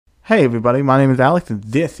Hey everybody, my name is Alex and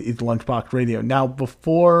this is Lunchbox Radio. Now,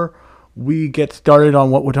 before we get started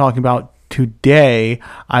on what we're talking about today,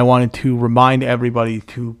 I wanted to remind everybody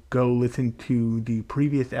to go listen to the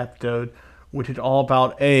previous episode, which is all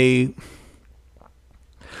about a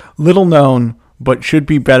little known, but should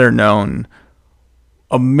be better known,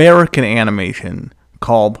 American animation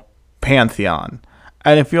called Pantheon.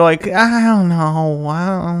 And if you're like, I don't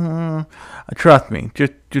know, trust me,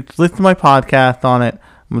 just listen to my podcast on it.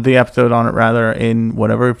 The episode on it, rather, in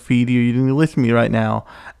whatever feed you're using to listen to me right now.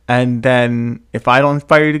 And then, if I don't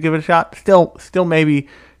inspire you to give it a shot, still maybe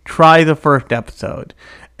try the first episode.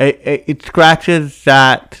 It scratches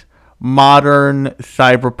that modern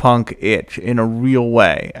cyberpunk itch in a real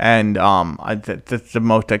way. And that's the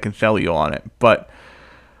most I can sell you on it. But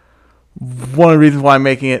one of the reasons why I'm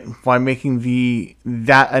making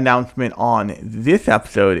that announcement on this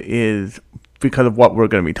episode is because of what we're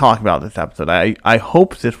going to be talking about this episode. I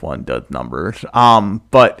hope this one does numbers.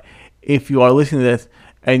 But if you are listening to this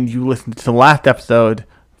and you listened to the last episode,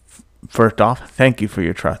 first off, thank you for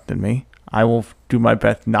your trust in me. I will do my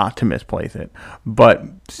best not to misplace it. But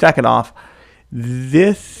second off,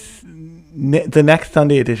 the next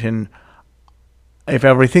Sunday edition, if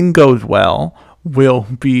everything goes well, will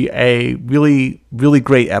be a really, really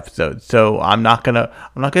great episode. So I'm not gonna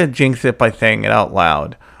jinx it by saying it out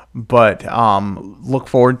loud. But look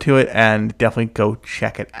forward to it and definitely go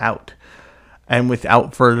check it out. And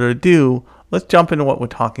without further ado, let's jump into what we're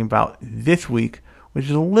talking about this week, which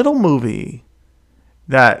is a little movie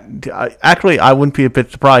that actually I wouldn't be a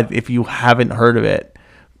bit surprised if you haven't heard of it,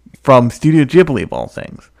 from Studio Ghibli of all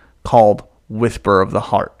things, called Whisper of the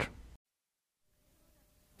Heart.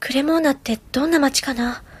 クレモーナってどんな街か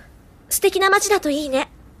な？素敵な街だといいね。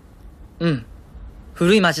うん。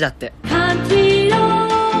古い街だって。あな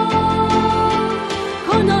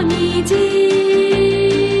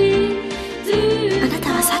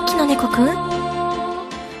たはさっきの猫くん？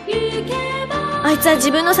あいつは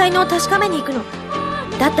自分の才能を確かめに行くの。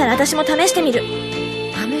だったら私も試してみる。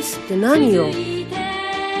試すって何よ？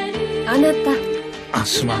あなた。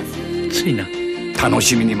すまん。ついな。楽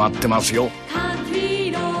しみに待ってますよ。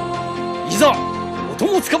いざ、音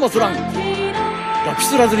もつかまつらん。ラピ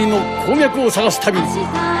スラズリの鉱脈を探す旅に。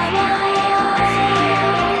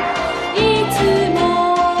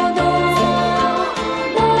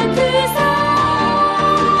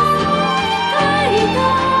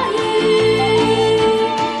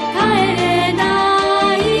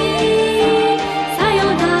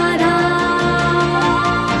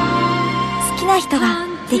人が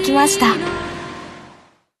できました。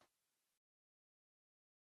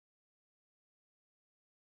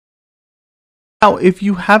Now, if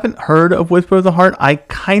you haven't heard of Whisper of the Heart, I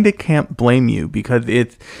kind of can't blame you, because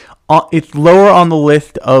it's lower on the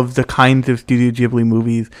list of the kinds of Studio Ghibli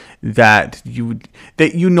movies that you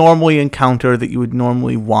normally encounter, that you would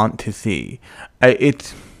normally want to see.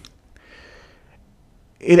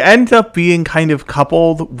 It ends up being kind of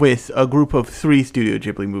coupled with a group of 3 Studio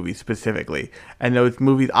Ghibli movies specifically. And those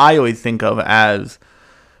movies I always think of as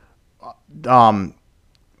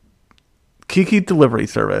Kiki's Delivery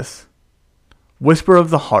Service, Whisper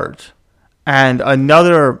of the Heart, and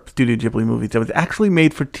another Studio Ghibli movie that was actually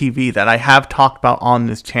made for TV that I have talked about on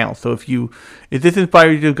this channel. So if this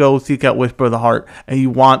inspires you to go seek out Whisper of the Heart and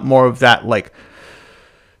you want more of that, like,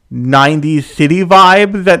 90s city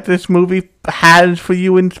vibe that this movie has for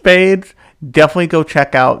you in spades, definitely go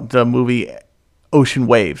check out the movie Ocean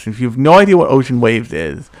Waves. If you have no idea what Ocean Waves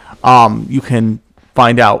is, you can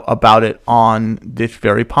find out about it on this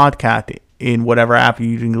very podcast in whatever app you're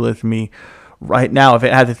using to listen to me right now. If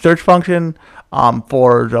it has a search function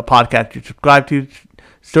for the podcast you subscribe to,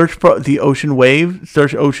 search for the Ocean Waves,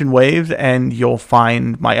 search Ocean Waves, and you'll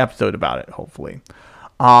find my episode about it, hopefully.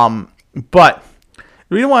 But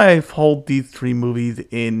the reason why I hold these 3 movies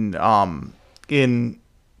in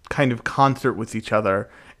kind of concert with each other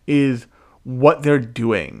is what they're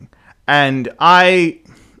doing. And I've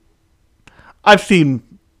seen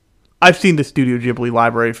the Studio Ghibli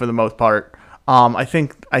library for the most part. I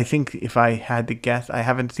think if I had to guess, I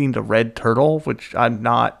haven't seen The Red Turtle, which I'm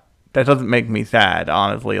not. That doesn't make me sad,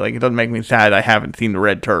 honestly. Like, it doesn't make me sad I haven't seen The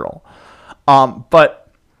Red Turtle. But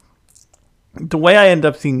the way I end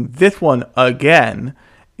up seeing this one again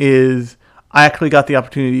is I actually got the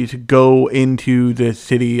opportunity to go into the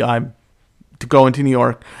city, to go into New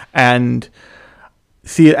York and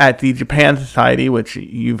see it at the Japan Society, which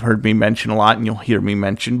you've heard me mention a lot and you'll hear me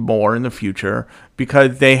mention more in the future,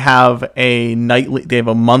 because they have a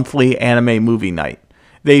monthly anime movie night.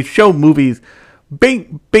 They show movies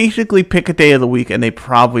basically pick a day of the week, and they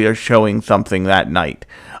probably are showing something that night.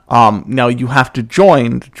 Now you have to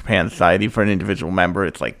join the Japan Society for an individual member.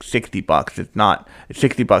 It's like $60. It's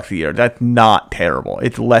 $60 a year. That's not terrible.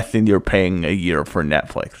 It's less than you're paying a year for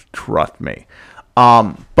Netflix. Trust me.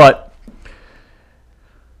 But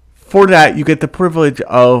for that, you get the privilege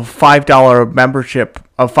of $5 membership,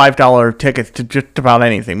 of $5 tickets to just about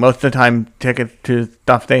anything. Most of the time, tickets to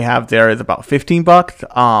stuff they have there is about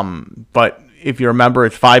 $15. But if you're a member,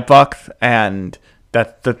 it's $5, and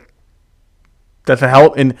that's a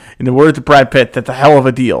hell. In the words of Brad Pitt, that's a hell of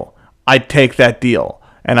a deal. I'd take that deal,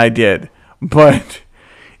 and I did. But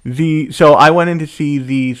so I went in to see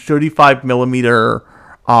the 35 millimeter,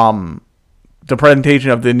 the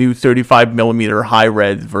presentation of the new 35 millimeter high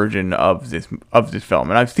res version of this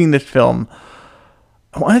film, and I've seen this film,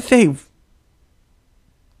 I want to say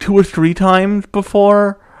 2 or 3 times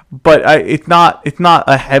before. But it's not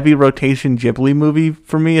a heavy rotation Ghibli movie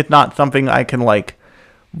for me. It's not something I can like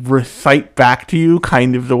recite back to you,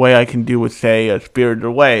 kind of the way I can do with, say, A Spirited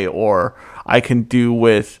Away, or I can do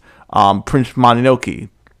with Princess Mononoke.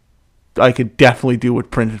 I could definitely do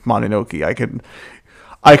with Princess Mononoke.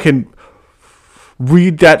 I can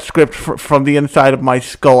read that script from the inside of my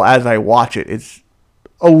skull as I watch it. It's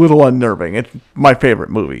a little unnerving. It's my favorite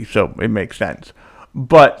movie, so it makes sense.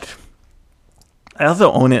 But I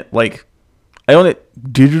also own it, I own it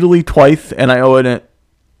digitally twice, and I own it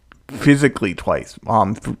physically twice,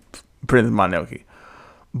 Princess Mononoke.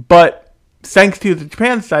 But thanks to the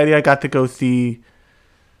Japan Society, I got to go see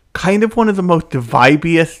kind of one of the most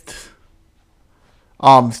vibiest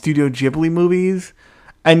Studio Ghibli movies,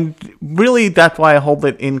 and really that's why I hold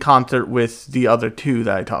it in concert with the other two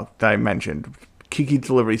that I mentioned, Kiki's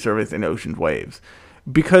Delivery Service and Ocean's Waves,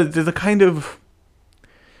 because there's a kind of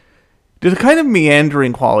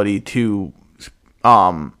meandering quality to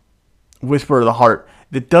Whisper of the Heart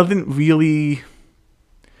that doesn't really,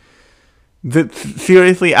 that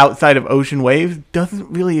seriously outside of Ocean Waves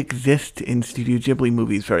doesn't really exist in Studio Ghibli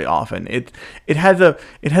movies very often. It has a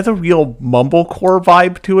real mumblecore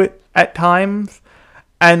vibe to it at times,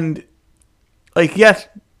 and yes,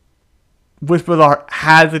 Whisper of the Heart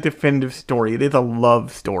has a definitive story. It is a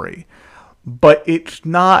love story, but it's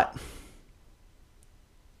not.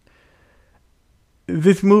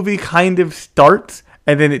 This movie kind of starts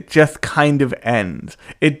and then it just kind of ends.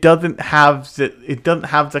 It doesn't have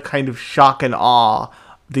the kind of shock and awe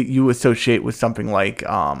that you associate with something like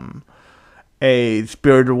A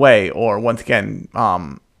Spirited Away, or once again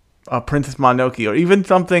Princess Mononoke, or even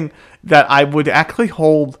something that I would actually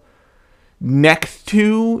hold next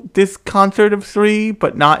to this Concert of Three,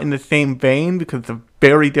 but not in the same vein because it's a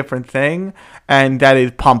very different thing, and that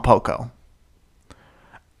is Pompoko.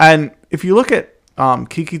 And if you look at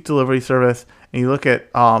Kiki's Delivery Service, and you look at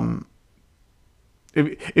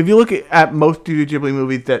if you look at most Studio Ghibli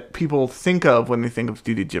movies that people think of when they think of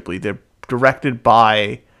Studio Ghibli, they're directed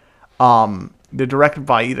by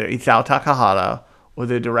either Isao Takahata, or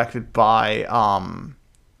they're directed by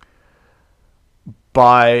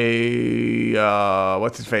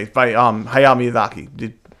what's his face, by Hayao Miyazaki,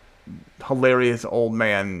 the hilarious old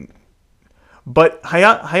man. But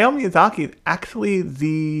Hayao Miyazaki is actually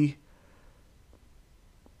the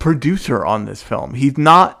producer on this film. He's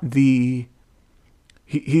not the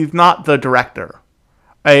director.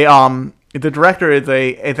 The director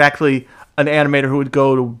is actually an animator who would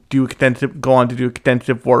go on to do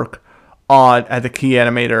extensive work as a key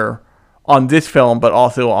animator on this film, but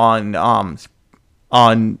also on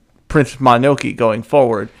Princess Mononoke going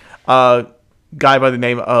forward. A guy by the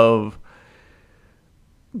name of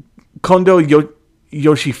Kondo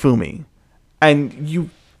Yoshifumi, and you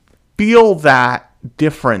feel that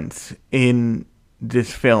difference in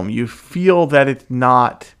this film. You feel that it's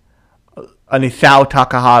not an Isao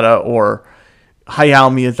Takahata or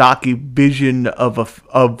Hayao Miyazaki vision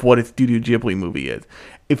of what a Studio Ghibli movie is.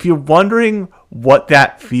 If you're wondering what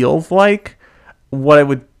that feels like, what I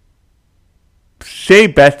would say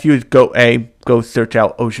best to you is go search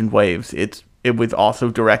out Ocean Waves. It was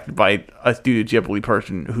also directed by a Studio Ghibli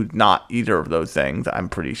person who's not either of those things, I'm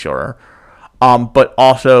pretty sure. But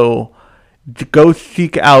also to go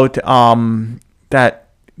seek out the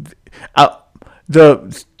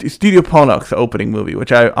Studio Ponok's opening movie,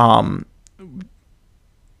 which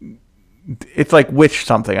it's like Witch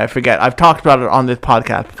something, I forget. I've talked about it on this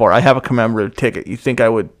podcast before. I have a commemorative ticket. You think I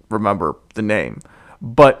would remember the name,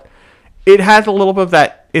 but it has a little bit of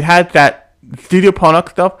that. It has that Studio Ponok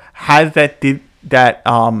stuff. Has that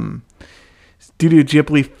Studio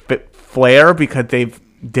Ghibli flair, because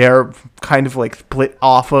they're kind of like split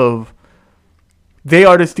off of. They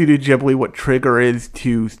are to Studio Ghibli what Trigger is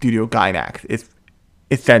to Studio Gainax.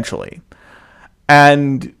 essentially.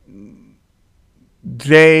 And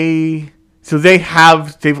they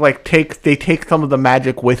take some of the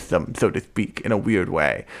magic with them, so to speak, in a weird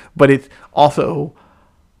way. But it's also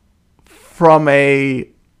from a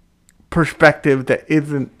perspective that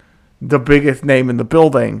isn't the biggest name in the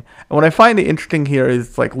building. And what I find it interesting here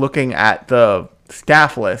is like looking at the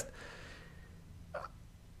staff list.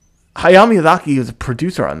 Hayao Miyazaki is a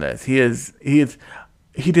producer on this. He did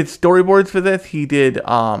storyboards for this. He did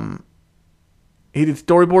storyboards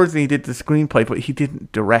and he did the screenplay, but he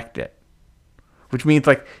didn't direct it. Which means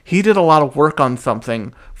like he did a lot of work on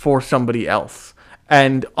something for somebody else.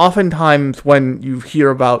 And oftentimes when you hear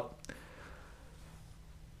about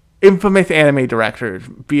infamous anime directors,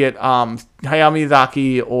 be it Hayao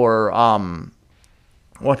Miyazaki or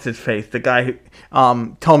what's his face, the guy who,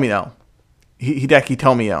 Tomino, Hideki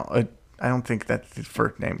Tomino. I don't think that's his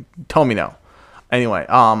first name. Tomino. Anyway,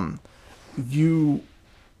 you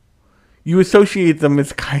associate them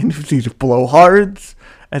as kind of these blowhards,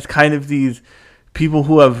 as kind of these people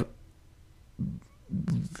who have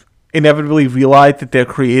inevitably realized that they're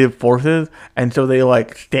creative forces, and so they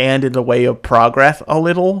like stand in the way of progress a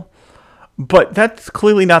little. But that's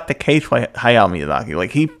clearly not the case with Hayao Miyazaki.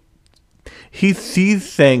 Like he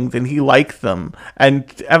sees things and he likes them,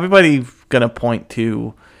 and everybody's gonna point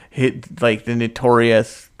to like the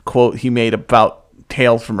notorious quote he made about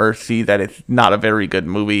Tales from Earthsea, that it's not a very good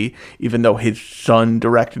movie, even though his son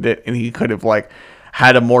directed it, and he could have like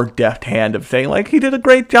had a more deft hand of saying like he did a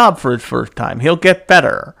great job for his first time. He'll get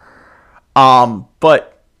better.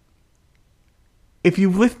 But if you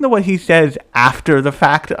listen to what he says after the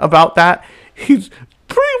fact about that, he's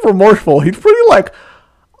pretty remorseful. He's pretty like,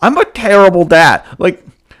 I'm a terrible dad. Like,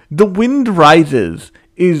 The Wind Rises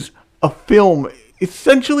is a film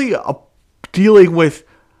essentially dealing with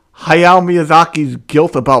Hayao Miyazaki's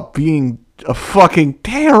guilt about being a fucking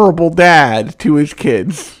terrible dad to his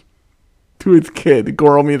kids. To his kid,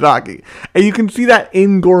 Goro Miyazaki. And you can see that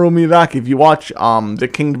in Goro Miyazaki if you watch The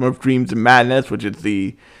Kingdom of Dreams and Madness, which is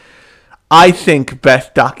the, I think,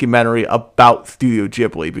 best documentary about Studio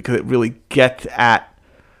Ghibli, because it really gets at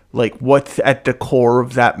like what's at the core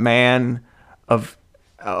of that man of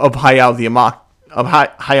Hayao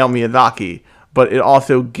Miyazaki, but it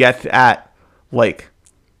also gets at like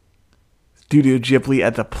Studio Ghibli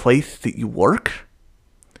as a place that you work,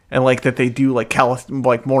 and like that they do like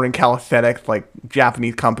morning calisthenics like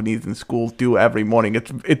Japanese companies and schools do every morning.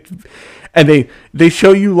 It's and they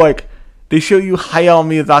show you Hayao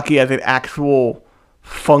Miyazaki as an actual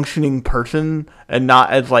functioning person and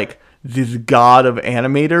not as like this god of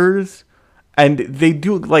animators. And they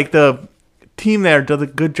do, like, the team there does a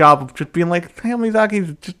good job of just being like, Hayao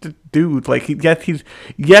Miyazaki's just a dude. Like,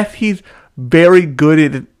 he's very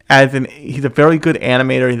good he's a very good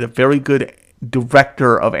animator. He's a very good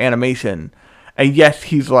director of animation. And yes,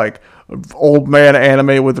 he's like old man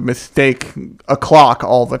anime with a mistake o'clock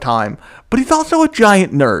all the time. But he's also a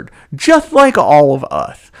giant nerd, just like all of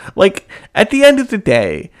us. Like, at the end of the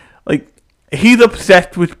day, like, he's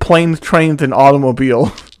obsessed with planes, trains, and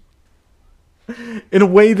automobiles in a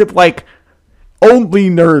way that, like, only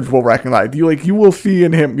nerds will recognize. You will see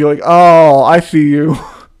in him, you're like, oh, I see you.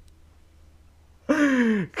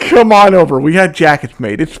 Come on over. We had jackets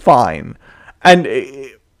made. It's fine. And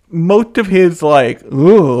most of his, like,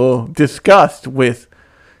 disgust with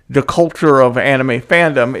the culture of anime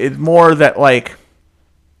fandom is more that, like,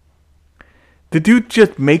 the dude's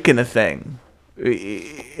just making a thing.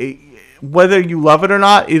 Whether you love it or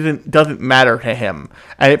not doesn't matter to him.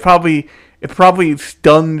 And it probably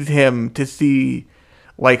stuns him to see,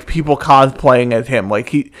 like, people cosplaying as him.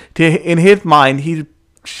 Like, in his mind, he's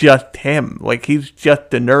just him. Like, he's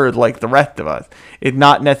just a nerd like the rest of us. It's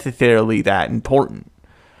not necessarily that important.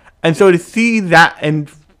 And so to see that, and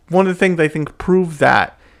one of the things I think proves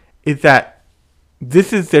that is that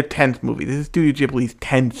this is their 10th movie. This is Studio Ghibli's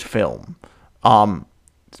 10th film.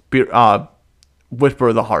 Whisper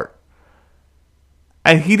of the Heart.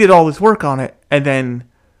 And he did all this work on it, and then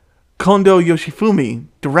Kondo Yoshifumi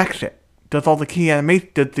directs it. Does all the key animation,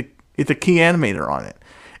 it's a key animator on it.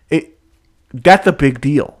 That's a big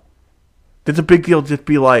deal. That's a big deal, just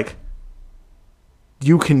be like,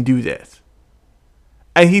 you can do this.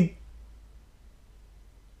 And he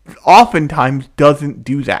oftentimes doesn't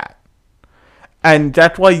do that. And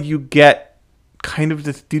that's why you get kind of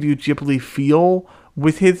the Studio Ghibli feel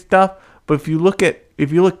with his stuff. But if you look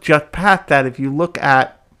just past that, if you look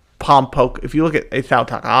at Poko, if you look at Isao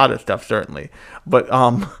Takahata stuff, certainly. But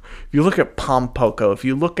if you look at Poko, if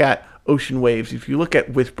you look at Ocean Waves, if you look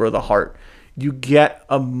at Whisper of the Heart, you get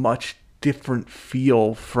a much different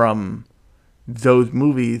feel from those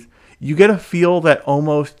movies, you get a feel that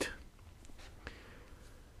almost,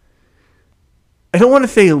 I don't want to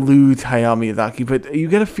say eludes Hayao Miyazaki, but you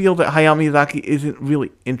get a feel that Hayao Miyazaki isn't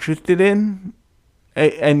really interested in,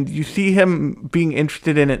 and you see him being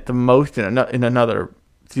interested in it the most in another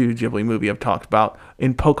Studio Ghibli movie I've talked about,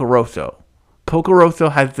 in Porco Rosso. Porco Rosso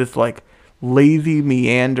has this like lazy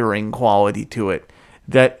meandering quality to it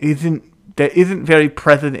that isn't very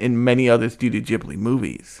present in many other Studio Ghibli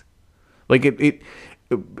movies. Like it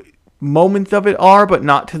moments of it are, but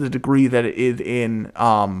not to the degree that it is in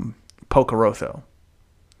Porco Rosso.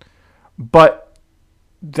 But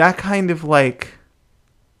that kind of like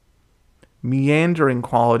meandering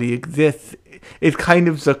quality exists. It's kind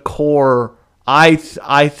of the core I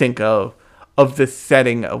think of the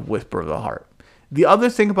setting of Whisper of the Heart. The other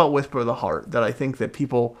thing about Whisper of the Heart that I think that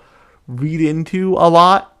people read into a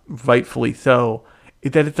lot, rightfully so,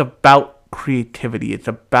 is that it's about creativity. It's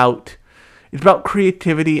about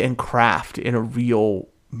creativity and craft in a real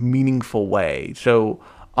meaningful way. So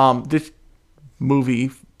this movie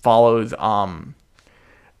follows our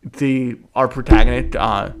protagonist,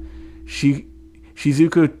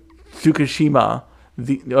 Shizuku Tsukishima,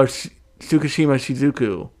 Tsukishima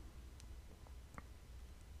Shizuku,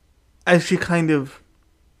 as she kind of,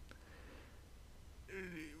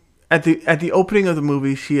 at the opening of the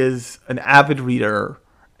movie, she is an avid reader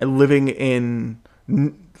and living in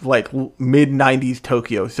like mid-90s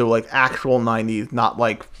Tokyo, so like actual 90s, not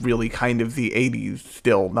like really kind of the 80s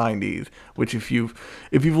still 90s, which if you've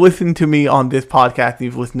listened to me on this podcast and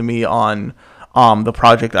you've listened to me on the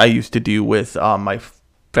project I used to do with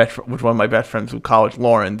with one of my best friends from college,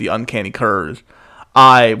 Lauren, The Uncanny Curves,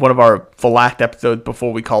 one of the last episodes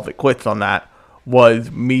before we called it quits on that was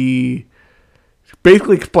me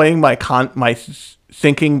basically explaining my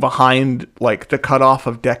thinking behind like the cutoff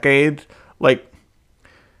of decades. Like,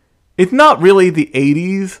 it's not really the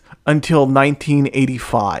 80s until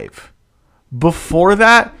 1985. Before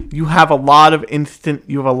that, you have a lot of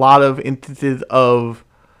instances of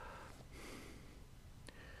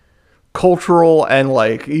cultural and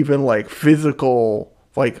like even like physical,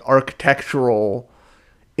 like architectural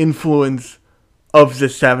influence of the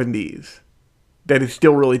 70s that is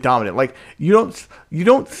still really dominant. Like you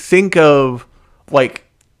don't think of like,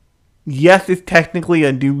 yes, it's technically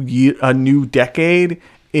a new decade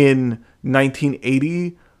in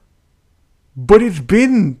 1980, but it's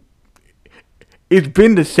been the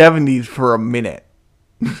 70s for a minute.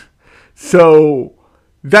 So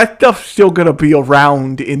that stuff's still gonna be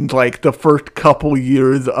around in like the first couple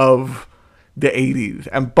years of the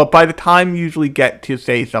 80s, but by the time you usually get to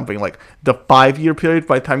say something like the 5-year period,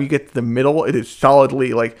 by the time you get to the middle, it is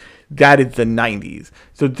solidly like that is the 90s.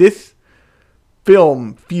 So this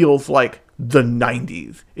film feels like the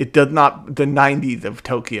 90s. It does not the 90s of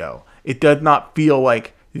Tokyo. It does not feel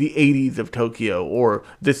like the 80s of Tokyo or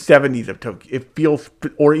the 70s of Tokyo. It feels,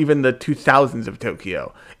 or even the 2000s of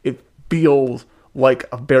Tokyo. It feels like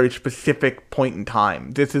a very specific point in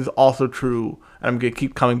time. This is also true, and I'm going to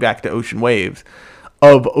keep coming back to Ocean Waves,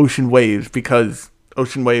 because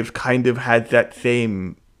Ocean Waves kind of has that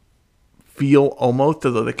same feel almost,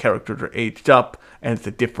 although the characters are aged up and it's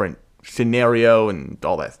a different scenario and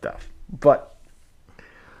all that stuff. But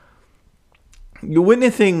you're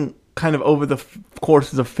witnessing kind of over the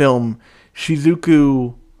course of the film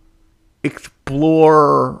Shizuku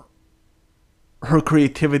explore her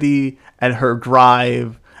creativity and her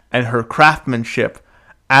drive and her craftsmanship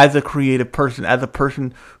as a creative person, as a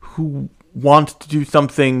person who wants to do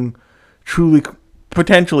something truly,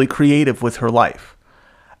 potentially creative with her life.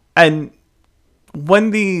 And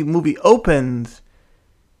when the movie opens,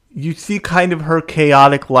 you see kind of her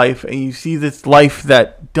chaotic life, and you see this life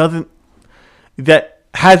that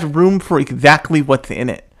has room for exactly what's in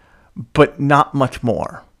it, but not much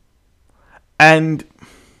more. And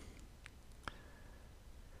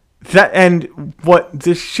what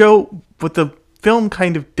the film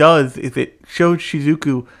kind of does is it shows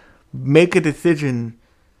Shizuku make a decision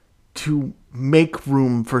to make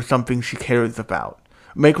room for something she cares about.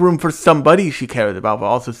 Make room for somebody she cares about, but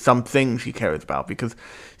also something she cares about. Because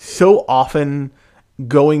so often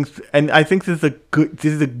and I think this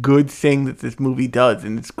is a good thing that this movie does,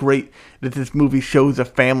 and it's great that this movie shows a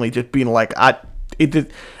family just being like, at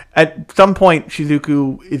some point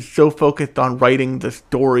Shizuku is so focused on writing the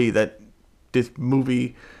story that the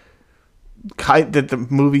movie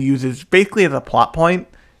uses basically as a plot point,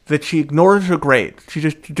 that she ignores her grades. She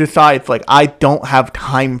just decides, like, I don't have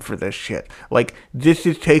time for this shit. Like, this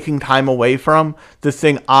is taking time away from the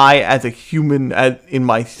thing I, as a human, in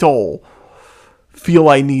my soul, feel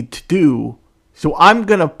I need to do. So I'm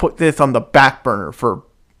gonna put this on the back burner for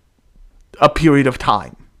a period of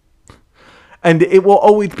time. And it will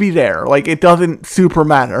always be there. Like, it doesn't super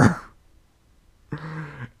matter.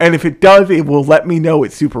 And if it does, it will let me know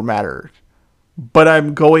it super matters. But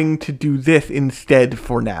I'm going to do this instead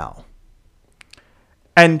for now.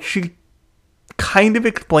 And she kind of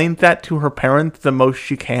explains that to her parents the most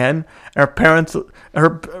she can. And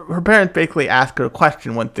her parents basically ask her a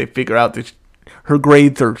question once they figure out that her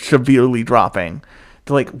grades are severely dropping.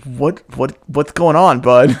 They're like, what's going on,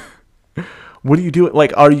 bud? What are you doing?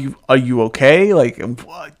 Like, are you okay? Like,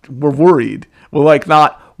 we're worried. We're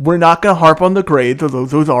not going to harp on the grades, although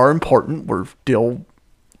those are important. We're still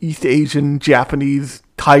East Asian, Japanese,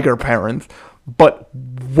 tiger parents. But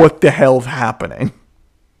what the hell's happening?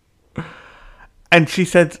 And she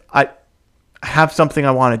says, I have something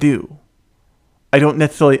I want to do.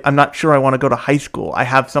 I'm not sure I want to go to high school. I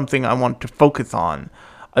have something I want to focus on.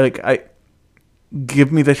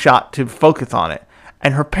 Give me the shot to focus on it.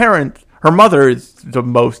 And her mother is the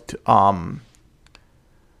most,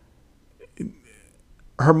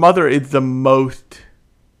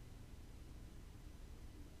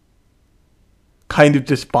 kind of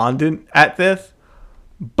despondent at this,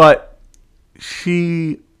 but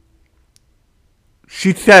she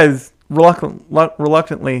says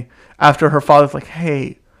reluctantly after her father's like,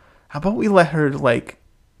 hey, how about we let her like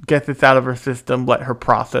get this out of her system, let her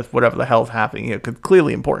process whatever the hell's happening here, because it's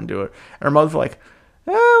clearly important to her. And her mother's like,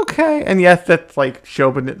 okay. And yes, that's like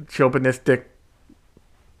chauvinistic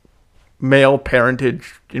male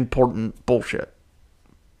parentage important bullshit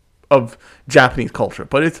of Japanese culture.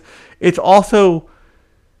 But it's also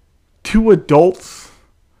two adults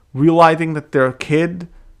realizing that their kid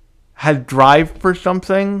has drive for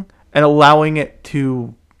something and allowing it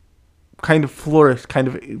to kind of flourish, kind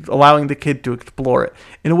of allowing the kid to explore it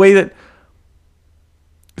in a way that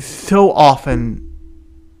so often,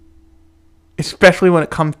 especially when it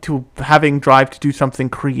comes to having drive to do something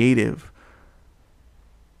creative,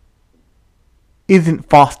 isn't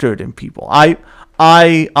fostered in people. I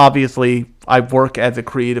obviously, I work as a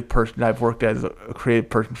creative person. I've worked as a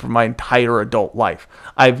creative person for my entire adult life.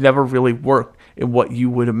 I've never really worked in what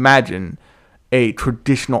you would imagine a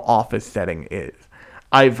traditional office setting is.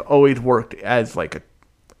 I've always worked as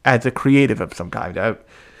a creative of some kind.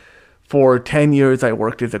 For 10 years, I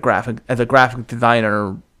worked as a graphic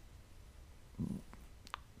designer,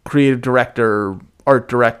 creative director, art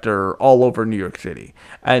director, all over New York City.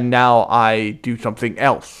 And now I do something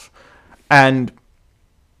else. But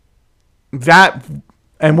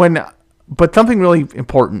something really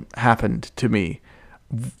important happened to me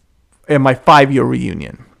in my 5-year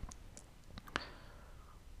reunion.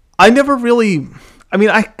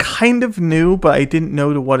 I kind of knew, but I didn't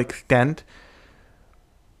know to what extent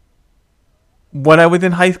when I was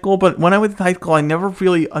in high school. But when I was in high school, I never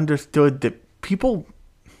really understood that people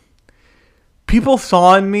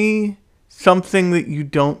saw in me something that you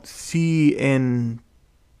don't see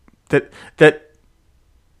that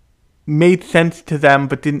made sense to them,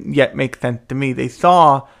 but didn't yet make sense to me. They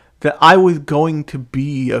saw that I was going to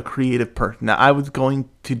be a creative person, that I was going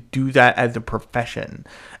to do that as a profession.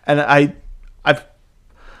 And I've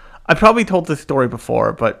probably told this story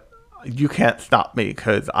before, but you can't stop me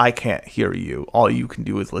because I can't hear you. All you can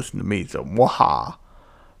do is listen to me, so waha.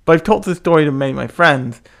 But I've told this story to many of my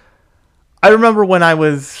friends. I remember when I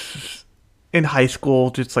was in high school,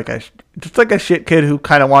 just like a shit kid who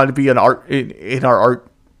kind of wanted to be in our art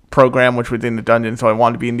program, which was in the dungeon, so I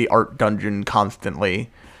wanted to be in the art dungeon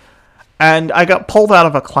constantly. And I got pulled out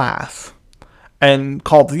of a class and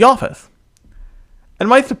called to the office. And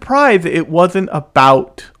my surprise, it wasn't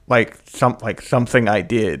about something I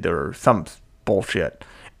did or some bullshit.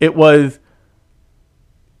 It was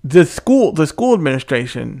the school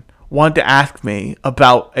administration wanted to ask me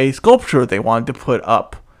about a sculpture they wanted to put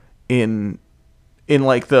up in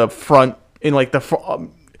front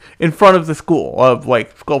of the school, of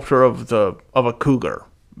like sculpture of a cougar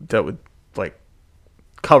that was like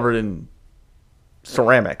covered in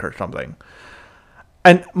ceramic or something.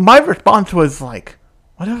 And my response was like,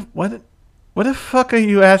 what the fuck are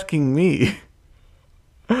you asking me?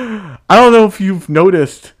 I don't know if you've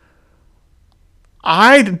noticed,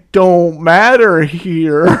 I don't matter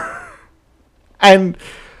here. And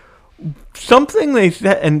something they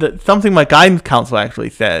said, and something my guidance counselor actually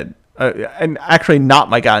said, and actually not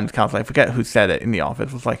my guidance counselor, I forget who said it in the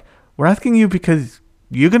office, was like, we're asking you because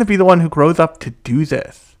you're going to be the one who grows up to do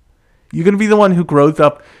this. You're going to be the one who grows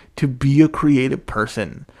up to be a creative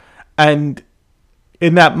person. And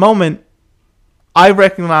in that moment, I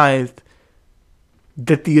recognized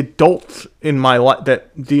that the adults in my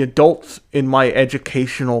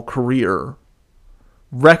educational career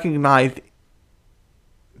recognized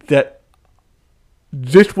that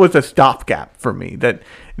this was a stopgap for me.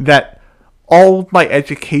 That all of my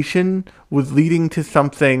education was leading to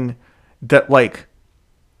something that, like,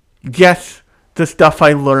 yes, the stuff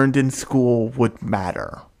I learned in school would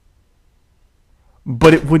matter,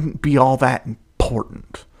 but it wouldn't be all that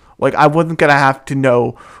important. Like, I wasn't going to have to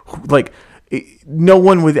know, like, no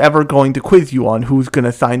one was ever going to quiz you on who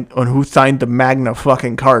signed the Magna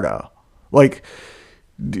fucking Carta. Like,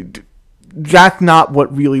 that's not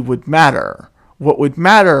what really would matter. What would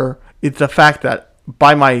matter is the fact that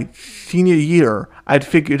by my senior year, I'd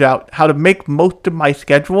figured out how to make most of my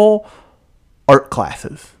schedule art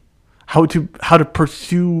classes. How to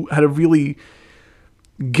really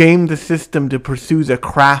game the system to pursue the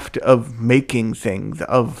craft of making things,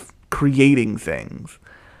 of creating things.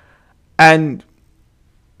 And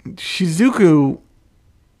Shizuku,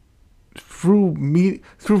 through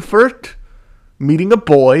first meeting a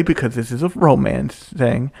boy, because this is a romance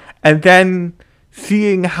thing, and then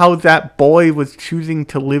seeing how that boy was choosing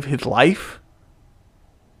to live his life,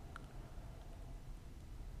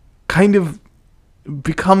 kind of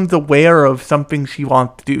becomes aware of something she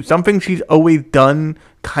wants to do, something she's always done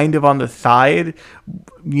kind of on the side,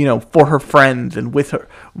 for her friends and with her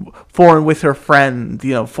friends,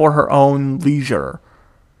 for her own leisure.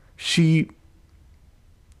 She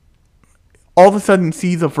all of a sudden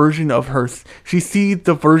sees a version of herself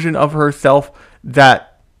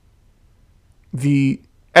that the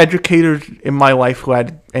educators in my life who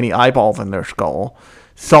had any eyeballs in their skull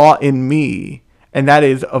saw in me, and that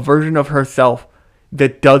is a version of herself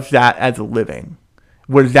that does that as a living,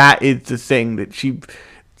 where that is the thing that she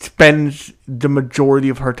spends the majority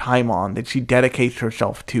of her time on, that she dedicates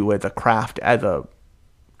herself to as a craft, as a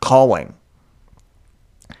calling.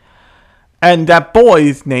 And that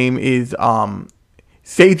boy's name is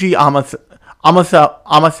Seiji Amasawa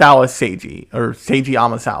Seiji, or Seiji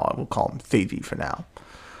Amasawa. We'll call him Seiji for now,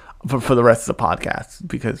 for the rest of the podcast,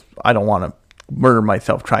 because I don't want to murder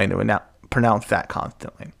myself trying to pronounce that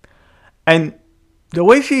constantly. And the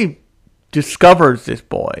way she discovers this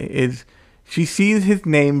boy is she sees his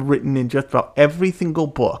name written in just about every single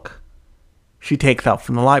book she takes out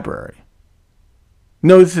from the library.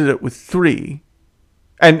 Notices it was 3.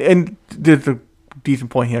 And there's a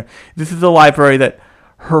decent point here. This is a library that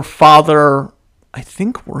her father, I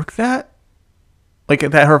think, works at. Like,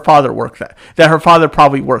 that her father works at. That her father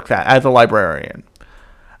probably works at as a librarian.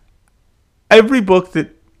 Every book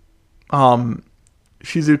that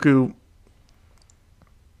Shizuku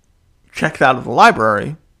checks out of the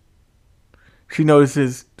library, she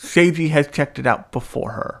notices Seiji has checked it out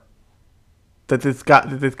before her. That this guy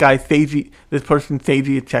Seiji, this person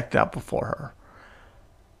Seiji, has checked it out before her.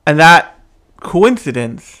 And that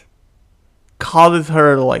coincidence causes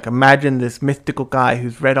her to, like, imagine this mystical guy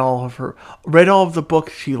who's read all of the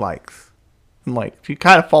books she likes. And, like, she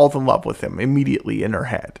kind of falls in love with him immediately in her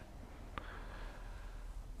head.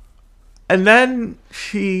 And then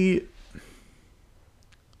she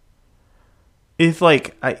is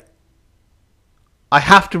like, I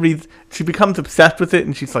have to read. She becomes obsessed with it,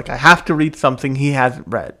 and she's like, I have to read something he hasn't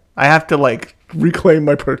read. I have to, like, reclaim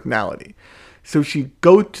my personality. So she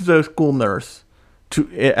goes to the school nurse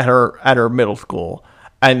at her middle school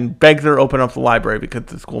and begs her to open up the library, because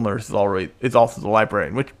the school nurse is also the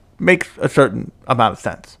librarian, which makes a certain amount of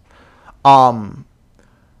sense. And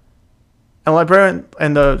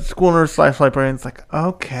the school nurse / librarian's like,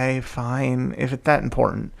 okay, fine, if it's that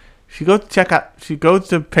important. She goes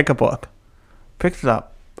to pick a book, picks it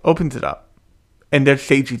up, opens it up, and there's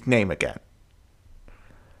Seiji's name again.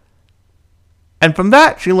 And from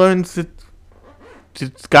that, she learns that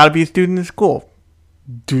it's got to be a student in school.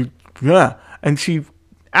 Yeah. And she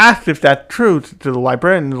asked if that's true to the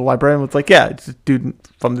librarian, and the librarian was like, yeah, it's a student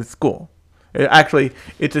from this school.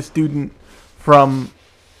 It's a student from,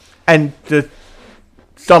 and it's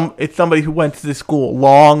somebody who went to this school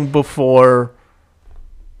long before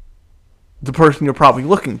the person you're probably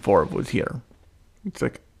looking for was here. It's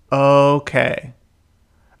like, okay.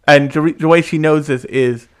 And the way she knows this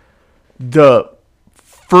is the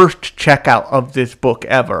first checkout of this book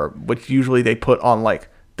ever, which usually they put on, like,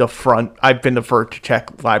 the front. I've been the first to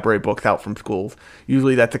check library books out from schools.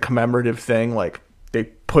 Usually that's a commemorative thing. Like, they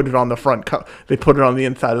put it on the front they put it on the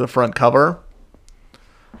inside of the front cover.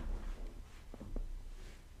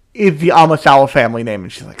 Is the Amasawa family name.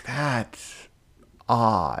 And she's like, that's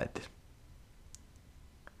odd.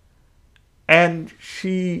 And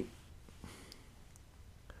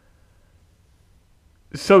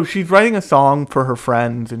so she's writing a song for her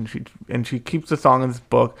friends, and she keeps the song in this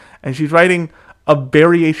book, and she's writing a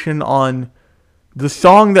variation on the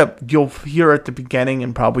song that you'll hear at the beginning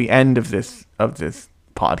and probably end of this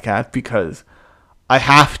podcast, because I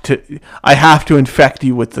have to infect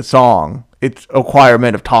you with the song. It's a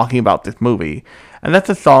requirement of talking about this movie. And that's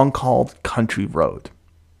a song called Country Road.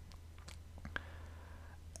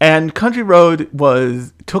 And Country Road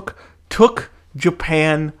took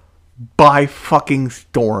Japan by fucking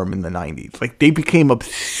storm in the 90s. Like, they became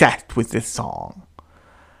obsessed with this song.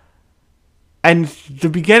 And the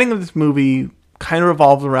beginning of this movie kind of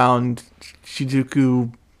revolves around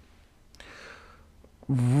Shizuku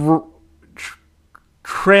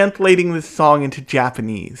translating this song into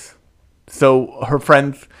Japanese so her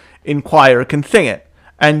friends in choir can sing it.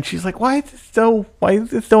 And she's like, why is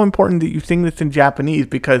this so important that you sing this in Japanese?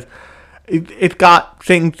 Because it's got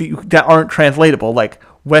things that aren't translatable, like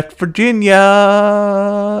West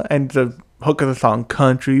Virginia, and the hook of the song,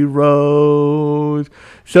 Country Road.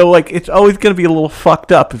 So, like, it's always going to be a little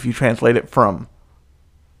fucked up if you translate it from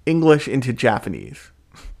English into Japanese.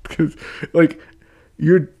 Because, like,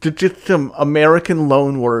 you're just some American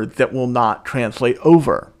loan words that will not translate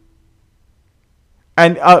over.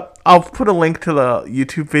 And I'll put a link to the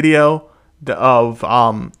YouTube video of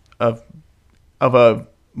a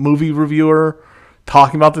movie reviewer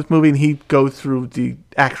talking about this movie, and he goes through the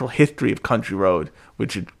actual history of Country Road,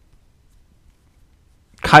 which is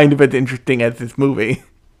kind of as interesting as this movie.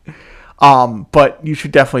 But you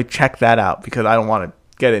should definitely check that out because I don't want to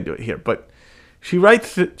get into it here. But she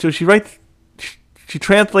translates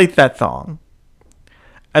that song,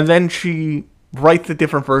 and then she writes a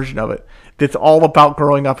different version of it that's all about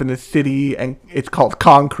growing up in the city, and it's called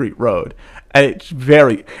Concrete Road. And it's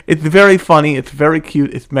very funny, it's very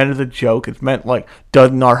cute, it's meant as a joke, it's meant like,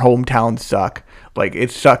 doesn't our hometown suck? Like, it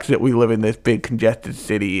sucks that we live in this big congested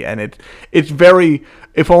city, and it's very,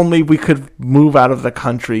 if only we could move out of the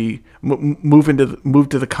country, move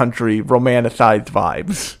to the country, romanticized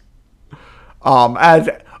vibes.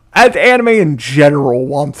 As anime in general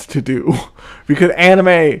wants to do, because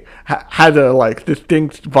anime has a like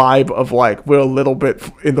distinct vibe of like, we're a little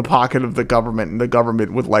bit in the pocket of the government, and the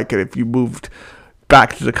government would like it if you moved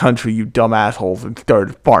back to the country, you dumb assholes, and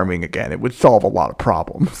started farming again. It would solve a lot of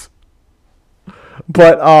problems.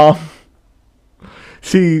 But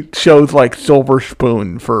she shows like Silver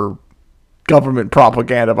Spoon for government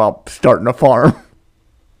propaganda about starting a farm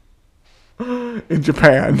in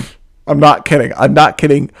Japan. I'm not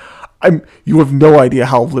kidding. You have no idea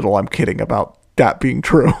how little I'm kidding about that being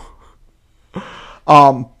true.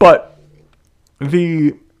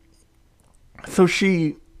 So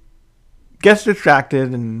she gets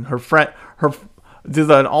distracted, and there's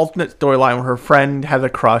an alternate storyline where her friend has a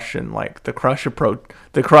crush, and like the crush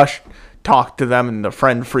talks to them, and the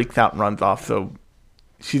friend freaks out and runs off. So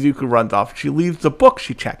Shizuku runs off. She leaves the book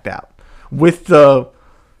she checked out with the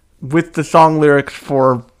song lyrics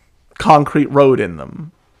for Concrete Road in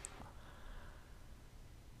them.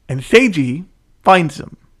 And Seiji finds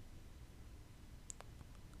them.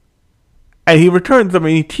 And he returns them,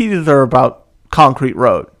 and he teases her about Concrete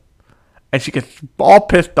Road. And she gets all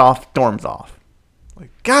pissed off, storms off. Like,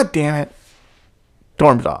 God damn it.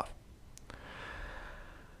 Storms off.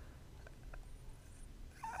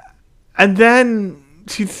 And then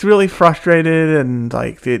she's really frustrated, and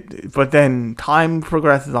like, but then time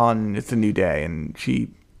progresses on, it's a new day, and she's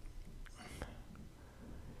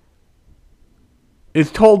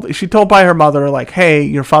told by her mother, like, hey,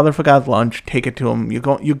 your father forgot lunch, take it to him. You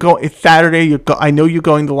go, it's Saturday, I know you're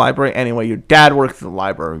going to the library anyway, your dad works at the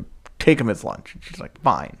library, take him his lunch. And she's like,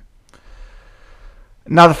 fine.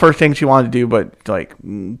 Not the first thing she wanted to do, but like,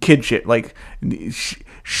 kid shit, like,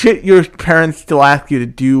 shit your parents still ask you to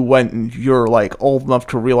do when you're like old enough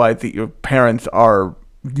to realize that your parents are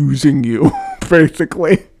using you,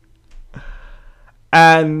 basically.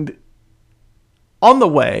 And on the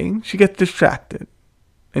way, she gets distracted.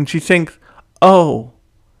 And she thinks, oh,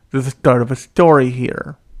 there's the start of a story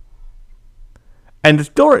here. And the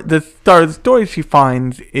start of the story she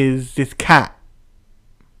finds is this cat,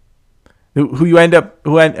 who you end up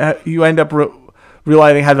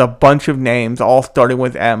realizing has a bunch of names, all starting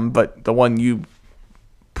with M, but the one you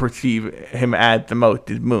perceive him as the most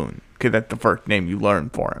is Moon, because that's the first name you learn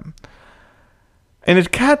for him. And his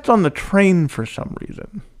cat's on the train for some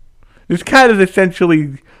reason. This cat is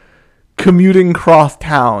essentially commuting across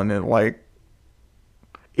town, and like,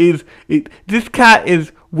 this cat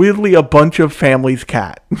is weirdly a bunch of families'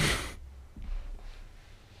 cat.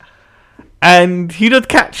 And he does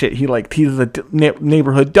cat shit. He like teases a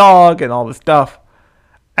neighborhood dog and all this stuff.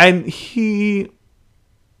 And he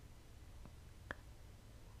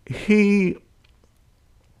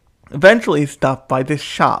eventually is stopped by this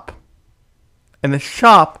shop. And the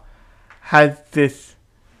shop has this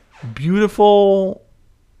beautiful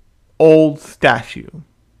old statue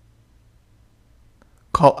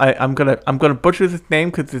I'm gonna butcher this name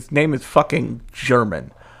because this name is fucking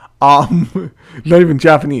German. Not even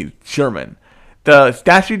Japanese, German. The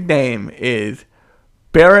statue's name is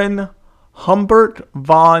Baron Humbert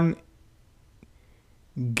von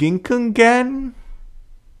Ginkingen,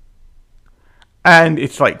 and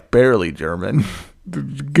it's like barely German.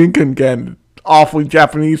 Ginkingen, awfully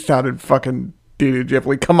Japanese sounded fucking dude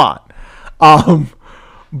Ghibli. Come on,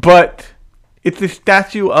 but it's a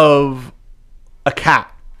statue of a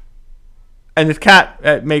cat, and this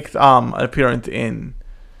cat makes an appearance in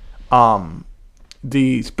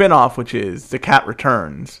the spin-off, which is The Cat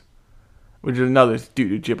Returns, which is another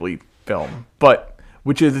Studio Ghibli film, but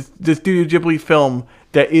which is the Studio Ghibli film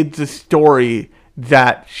that is the story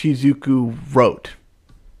that Shizuku wrote.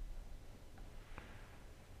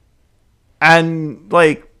 And,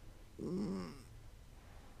 like,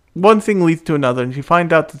 one thing leads to another, and she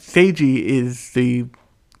finds out that Seiji is the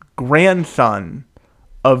grandson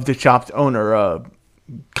of the shop's owner, a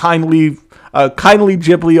kindly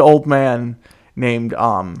Ghibli old man named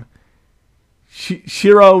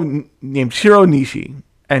Shiro Nishi.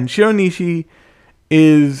 And Shiro Nishi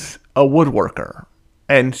is a woodworker,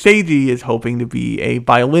 and Seiji is hoping to be a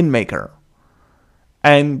violin maker.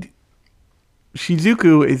 And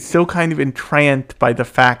Shizuku is so kind of entranced by the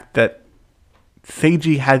fact that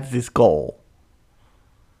Seiji has this goal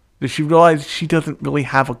that she realizes she doesn't really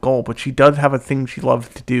have a goal, but she does have a thing she loves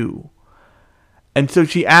to do. And so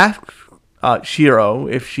she asks Shiro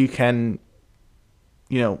if she can,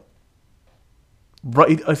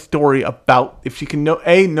 write a story about, if she can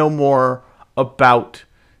know more about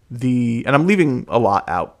and I'm leaving a lot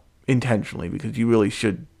out intentionally because you really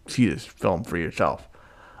should see this film for yourself.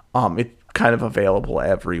 It's kind of available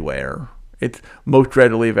everywhere. It's most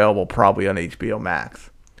readily available probably on HBO Max.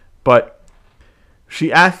 But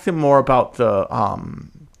she asks him more about the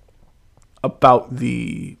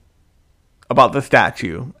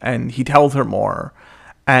statue, and he tells her more.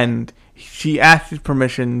 And she asks his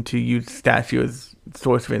permission to use the statue as a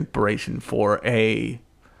source of inspiration for a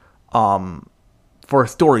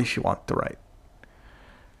story she wants to write.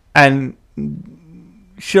 And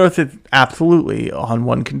Shiro says absolutely on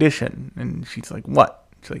one condition. And she's like, what?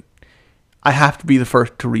 She's like, I have to be the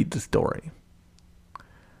first to read the story.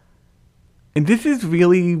 And this is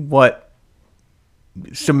really what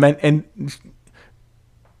and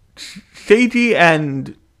Seiji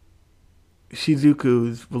and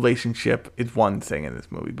Shizuku's relationship is one thing in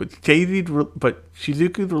this movie, but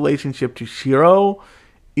Shizuku's relationship to Shiro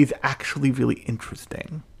is actually really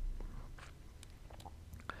interesting.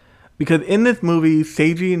 Because in this movie,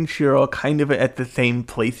 Seiji and Shiro are kind of at the same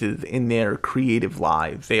places in their creative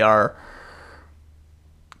lives. They are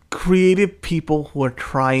creative people who are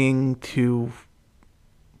trying to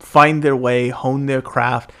find their way, hone their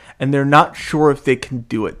craft, and they're not sure if they can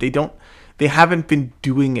do it. They haven't been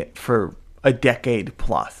doing it for a decade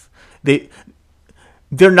plus.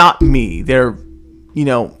 They're not me. They're,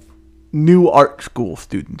 new art school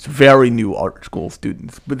students, very new art school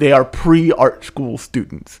students, but they are pre-art school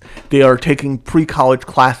students. They are taking pre-college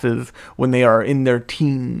classes when they are in their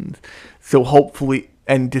teens. So hopefully,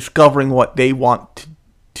 and discovering what they want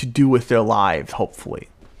to do with their lives, hopefully.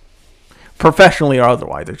 Professionally or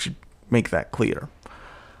otherwise, I should make that clear.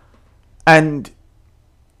 And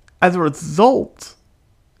as a result,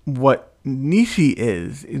 what Nishi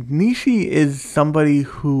is somebody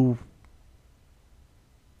who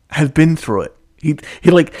has been through it. The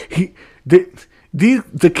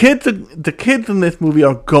kids in this movie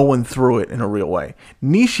are going through it in a real way.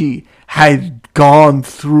 Nishi has gone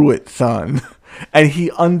through it, son, and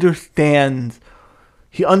he understands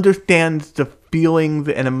the feelings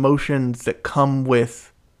and emotions that come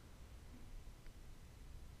with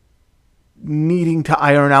needing to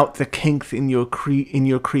iron out the kinks in your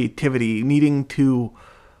creativity, needing to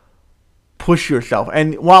push yourself.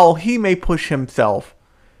 And while he may push himself,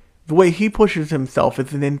 the way he pushes himself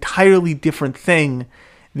is an entirely different thing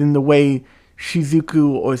than the way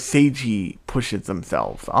Shizuku or Seiji pushes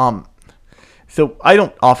themselves. So I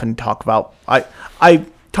don't often talk about... I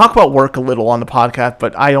talk about work a little on the podcast,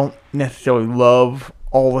 but I don't necessarily love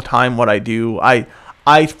all the time what I do. I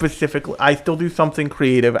still do something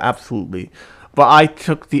creative, absolutely. But I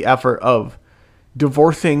took the effort of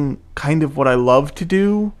divorcing kind of what I love to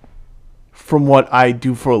do from what I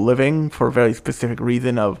do for a living for a very specific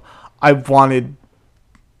reason of I wanted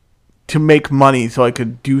to make money so I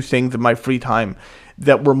could do things in my free time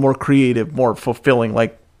that were more creative, more fulfilling,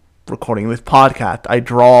 like recording this podcast. I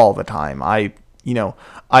draw all the time. I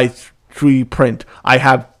 3D print. I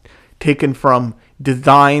have taken from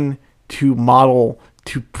design to model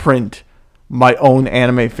to print my own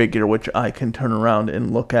anime figure, which I can turn around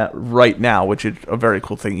and look at right now, which is a very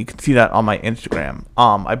cool thing. You can see that on my Instagram.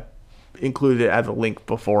 I included it as a link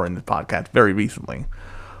before in the podcast very recently.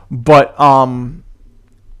 But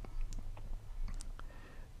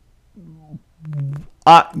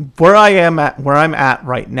where I'm at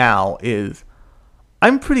right now is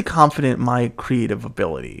I'm pretty confident in my creative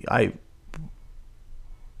ability. I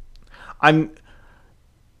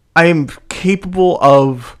am capable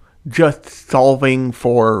of just solving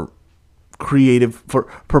for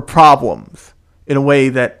problems in a way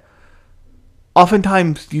that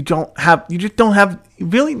oftentimes you just don't have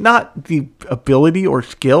really, not the ability or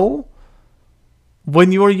skill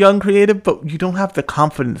when you're a young creative, but you don't have the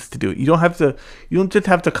confidence to do it. You don't just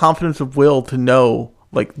have the confidence of will to know,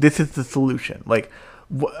 like, this is the solution. Like,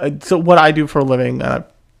 so what I do for a living, and I've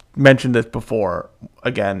mentioned this before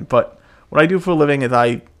again, but what I do for a living is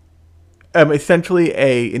I am essentially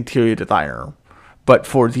a interior designer, but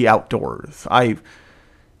for the outdoors. What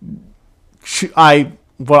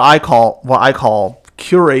I call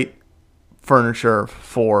curate furniture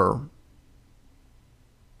for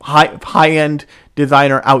high-end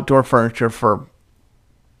designer outdoor furniture for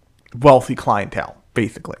wealthy clientele,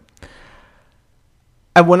 basically.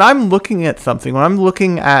 And when I'm looking at something, when I'm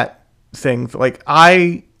looking at things, like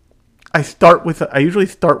I usually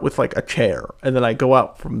start with like a chair, and then I go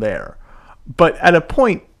out from there. But at a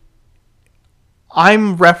point,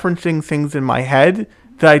 I'm referencing things in my head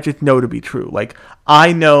that I just know to be true. Like,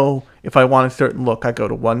 I know if I want a certain look, I go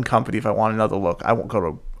to one company. If I want another look, I won't go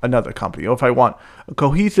to another company. Or if I want a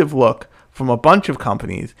cohesive look from a bunch of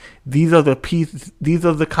companies, these are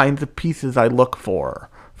the kinds of pieces I look for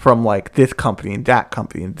from, like, this company and that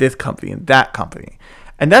company and this company and that company.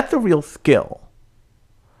 And that's a real skill.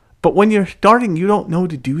 But when you're starting, you don't know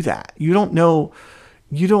to do that. It's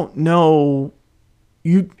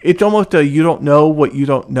almost a you don't know what you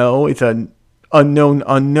don't know. It's an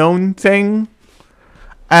unknown thing.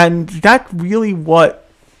 And that's really what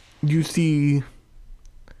you see.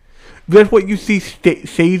 That's what you see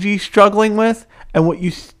Seiji struggling with, and what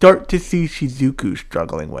you start to see Shizuku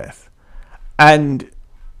struggling with. And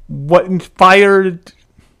what inspires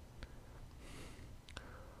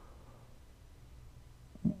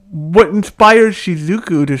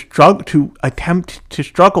Shizuku to attempt to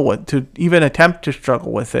struggle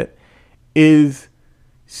with it, is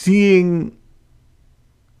seeing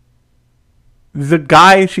the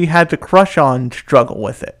guy she had the crush on struggle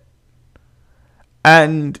with it.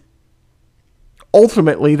 And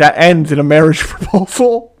ultimately that ends in a marriage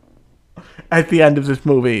proposal at the end of this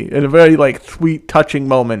movie, in a very, like, sweet, touching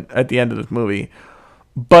moment at the end of this movie.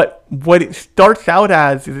 But what it starts out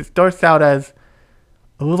as a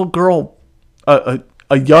little girl, a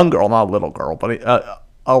young girl, not a little girl, but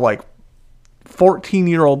a like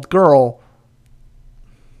 14-year-old girl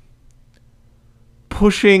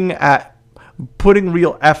putting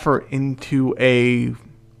real effort into a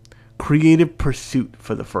creative pursuit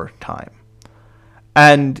for the first time.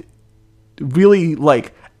 And really,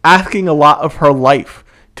 like, asking a lot of her life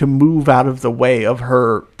to move out of the way of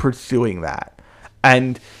her pursuing that.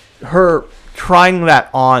 And her trying that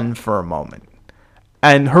on for a moment.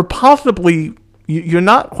 And her possibly, you're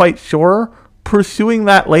not quite sure, pursuing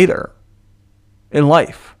that later in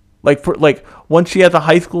life. Like, once she has a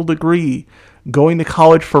high school degree, going to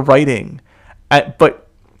college for writing. And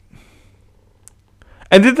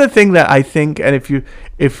this is the thing that I think, and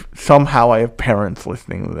if somehow I have parents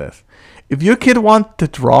listening to this, if your kid wants to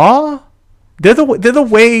draw, there's a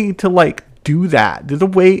way to, like, do that. There's a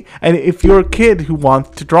way, and if you're a kid who wants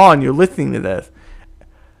to draw and you're listening to this,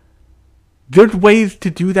 there's ways to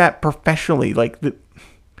do that professionally,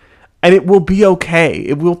 and it will be okay.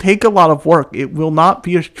 It will take a lot of work. It will not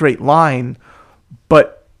be a straight line,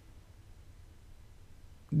 but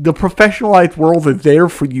the professionalized world is there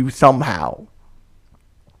for you somehow.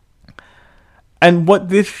 And what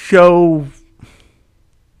this show,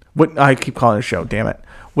 what I keep calling it a show, damn it.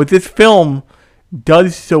 What this film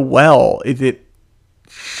does so well is it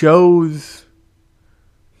shows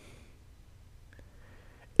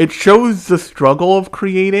the struggle of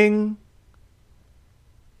creating,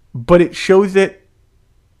 but it shows it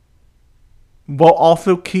while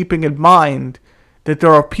also keeping in mind that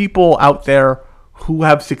there are people out there who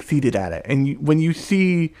have succeeded at it. And when you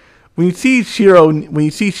meet Shiro, and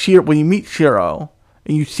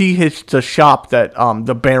you see the shop that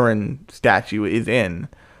the Baron statue is in,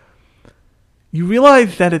 you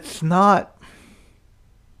realize that it's not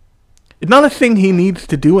a thing he needs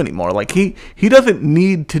to do anymore. Like, he doesn't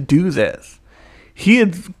need to do this. He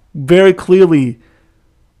is very clearly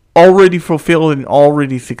already fulfilled and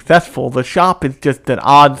already successful. The shop is just an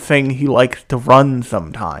odd thing he likes to run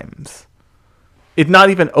sometimes. It's not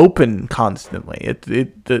even open constantly.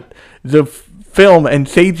 The film, and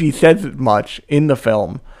Seiji says it much in the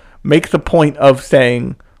film, makes a point of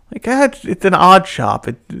saying, like, it's an odd shop.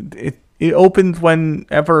 It opens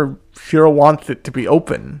whenever Shiro wants it to be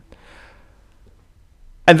open.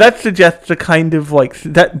 And that suggests a kind of, like,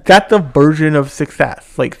 that's a version of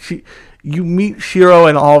success. Like, you meet Shiro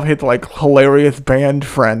and all of his, like, hilarious band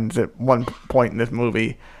friends at one point in this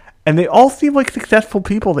movie, and they all seem like successful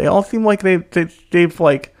people. They all seem like they're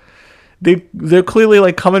clearly,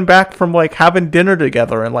 like, coming back from, like, having dinner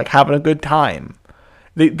together and, like, having a good time.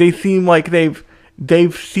 They seem like they've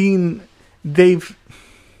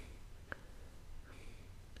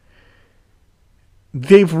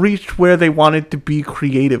reached where they wanted to be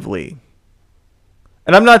creatively.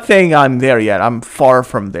 And I'm not saying I'm there yet. I'm far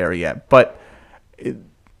from there yet. But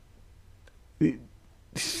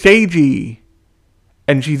Seiji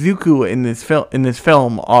and Shizuku in this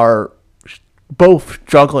film are both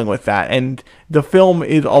struggling with that. And the film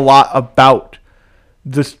is a lot about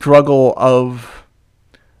the struggle of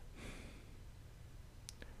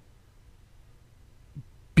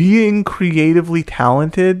being creatively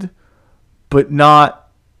talented, but not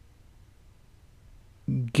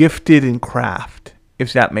gifted in craft,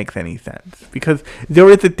 if that makes any sense. Because there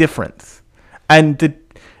is a difference. And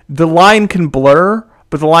the line can blur,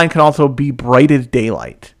 but the line can also be bright as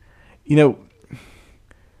daylight. You know,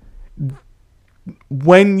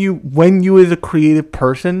 when you as a creative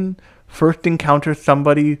person first encounter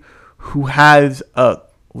somebody who has a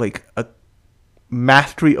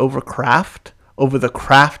mastery over craft, over the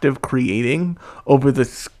craft of creating, over the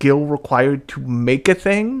skill required to make a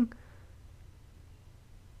thing,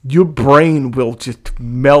 your brain will just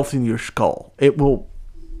melt in your skull. You'll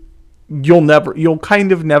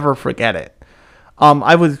kind of never forget it.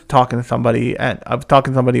 I was talking to somebody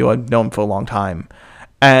who I've known for a long time,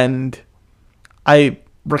 and I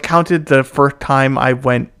recounted the first time I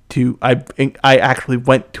actually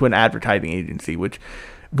went to an advertising agency, which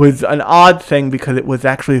was an odd thing because it was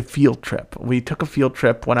actually a field trip. We took a field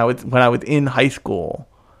trip when I was in high school,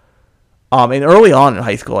 and early on in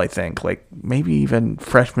high school, I think, like maybe even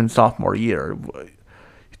freshman, sophomore year,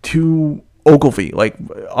 to Ogilvy. Like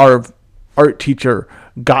our art teacher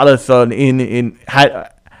got us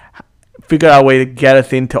had figured out a way to get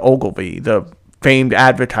us into Ogilvy, the famed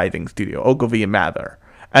advertising studio, Ogilvy and Mather.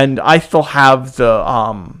 And I still have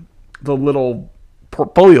the little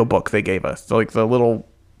portfolio book they gave us, so like the little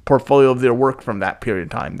portfolio of their work from that period of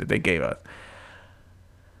time that they gave us.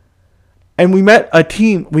 And we met a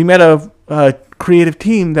creative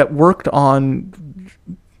team that worked on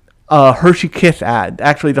a Hershey Kiss ad.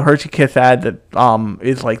 Actually, the Hershey Kiss ad that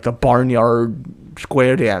is like the Barnyard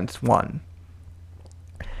Square Dance one.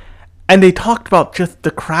 And they talked about just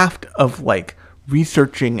the craft of like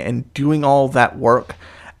researching and doing all that work.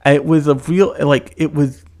 And it was it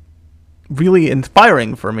was really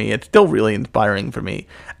inspiring for me. It's still really inspiring for me.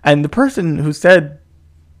 And the person who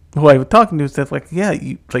I was talking to said, like, yeah,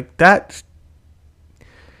 you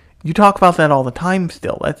talk about that all the time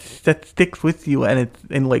still. That sticks with you, and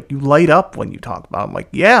you light up when you talk about it. I'm like,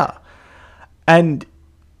 yeah. And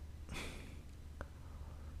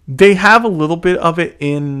they have a little bit of it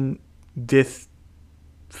in this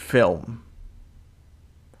film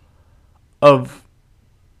of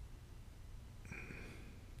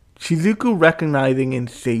Shizuku recognizing in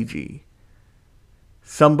Seiji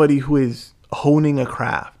somebody who is honing a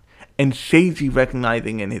craft, and Seiji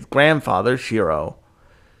recognizing in his grandfather, Shiro,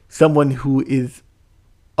 someone who is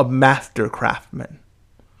a master craftsman.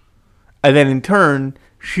 And then in turn,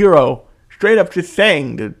 Shiro straight up just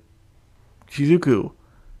saying to Shizuku,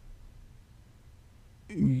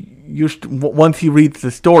 once he reads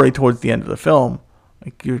the story towards the end of the film,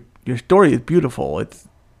 like your story is beautiful. It's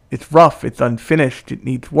rough, it's unfinished, it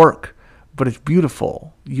needs work, but it's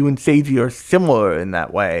beautiful. You and Seiji are similar in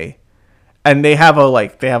that way. And they have a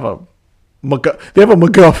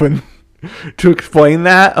MacGuffin to explain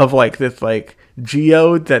that, of like this like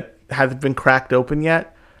geode that hasn't been cracked open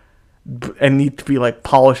yet and needs to be like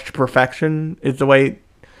polished to perfection, is the way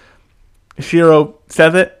Shiro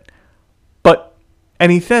says it.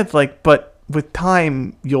 And he says, like, but with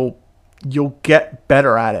time you'll get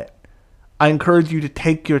better at it. I encourage you to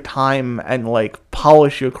take your time and like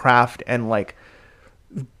polish your craft and like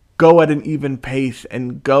go at an even pace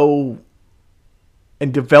and go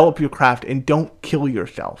and develop your craft and don't kill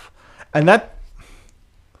yourself. And that's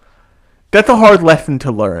a hard lesson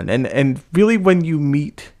to learn. And really when you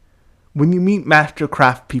meet master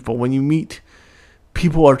craft people, when you meet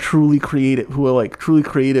people are truly creative, who are like truly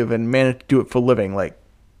creative and manage to do it for a living, like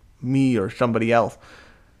me or somebody else.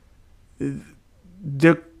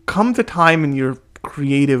 There comes a time in your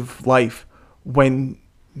creative life when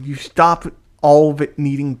you stop all of it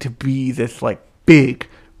needing to be this like big,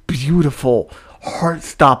 beautiful,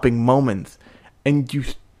 heart-stopping moments, and you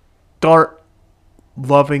start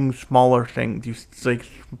loving smaller things. You like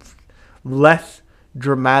less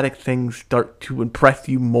dramatic things start to impress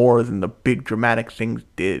you more than the big dramatic things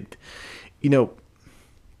did. You know,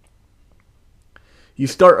 you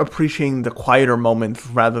start appreciating the quieter moments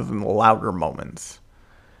rather than the louder moments.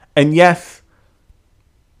 And yes,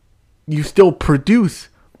 you still produce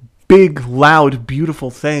big, loud, beautiful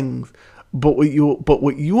things, but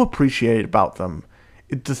what you appreciate about them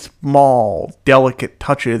is the small, delicate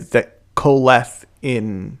touches that coalesce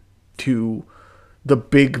into the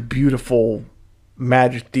big, beautiful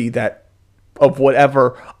majesty that of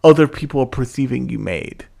whatever other people are perceiving you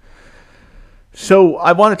made. So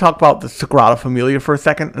I want to talk about the Sagrada Familia for a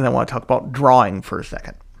second, and I want to talk about drawing for a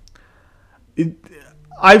second.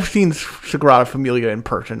 I've seen Sagrada Familia in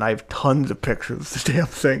person. I have tons of pictures of the damn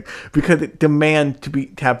thing because it demands to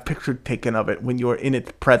have pictures taken of it when you are in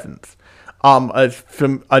its presence.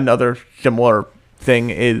 Another similar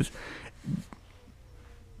thing is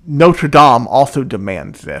Notre Dame also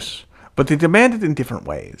demands this, but they demand it in different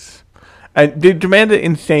ways, and they demand it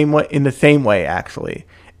in the same way actually,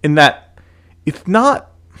 in that it's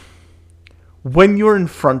not when you're in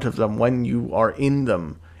front of them, when you are in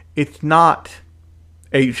them, it's not.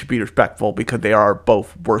 You should be respectful because they are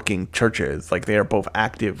both working churches, like they are both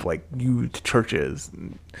active, like youth churches.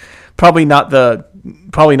 Probably not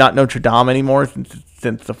Notre Dame anymore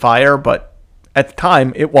since the fire, but at the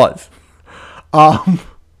time it was.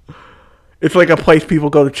 It's like a place people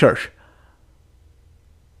go to church.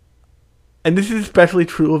 And this is especially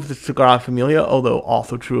true of the Sagrada Familia, although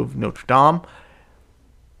also true of Notre Dame.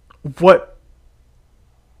 What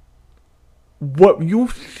you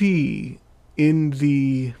see in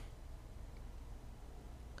the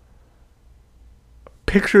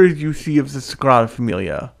pictures you see of the Sagrada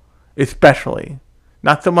Familia, especially,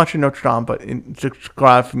 not so much in Notre Dame, but in the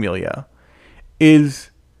Sagrada Familia, is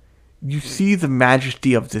you see the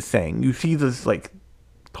majesty of the thing. You see this, like,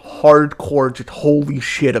 hardcore, just holy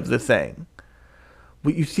shit of the thing.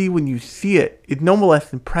 What you see when you see it, it's no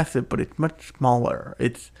less impressive, but it's much smaller.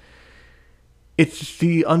 It's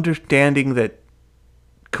the understanding that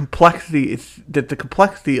the complexity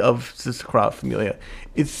of the Sagrada Familia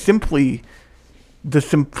is simply the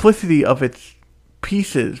simplicity of its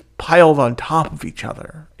pieces piled on top of each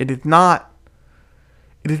other. It is not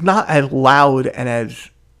as loud and as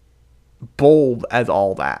bold as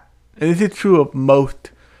all that. And this is true of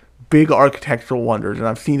most big architectural wonders, and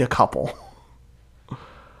I've seen a couple.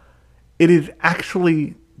 It is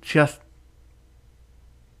actually just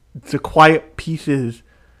the quiet pieces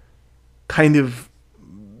kind of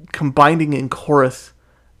combining in chorus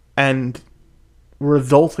and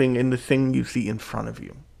resulting in the thing you see in front of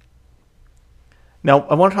you. Now,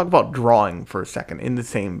 I want to talk about drawing for a second in the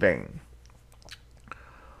same vein.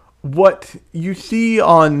 What you see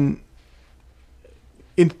on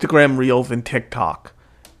Instagram Reels and TikTok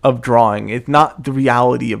of drawing is not the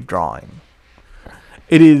reality of drawing.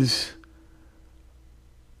 It is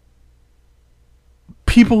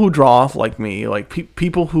people who draw like me, like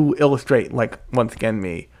people who illustrate like, once again,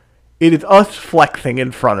 me. It is us flexing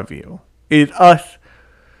in front of you. It is us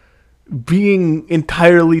being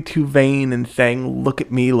entirely too vain and saying, look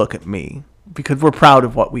at me, because we're proud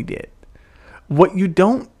of what we did. What you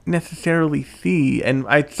don't necessarily see, and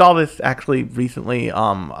I saw this actually recently,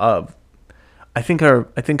 I think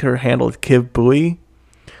her handle is Kiv Bui.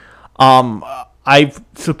 I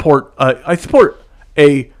support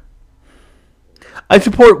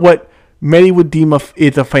what many would deem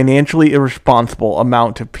is a financially irresponsible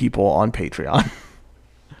amount of people on Patreon.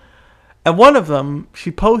 And one of them,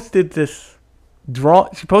 she posted this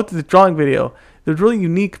drawing video that was really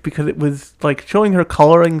unique because it was like showing her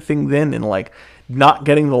coloring things in and like not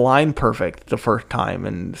getting the line perfect the first time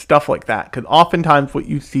and stuff like that. Because oftentimes what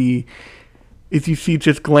you see is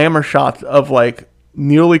just glamour shots of like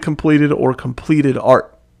nearly completed or completed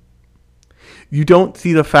art. You don't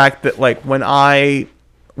see the fact that like when I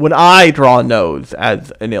draw a nose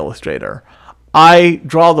as an illustrator, I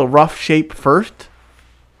draw the rough shape first,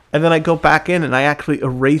 and then I go back in and I actually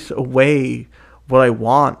erase away what I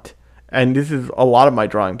want. And this is a lot of my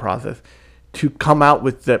drawing process, to come out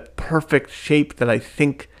with the perfect shape that I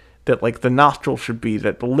think that like the nostril should be,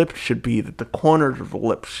 that the lips should be, that the corners of the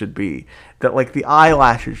lips should be, that like the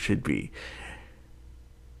eyelashes should be.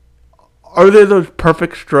 Are there those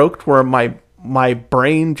perfect strokes where my my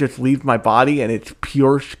brain just leaves my body and it's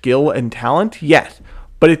pure skill and talent? Yes.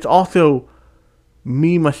 But it's also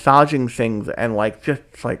me massaging things and like just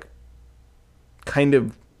like kind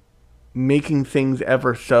of making things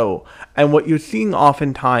ever so. And what you're seeing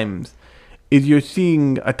oftentimes is you're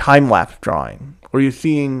seeing a time-lapse drawing, or you're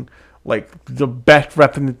seeing like the best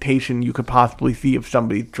representation you could possibly see of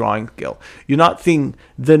somebody's drawing skill. You're not seeing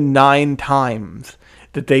the 9 times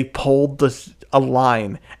that they pulled a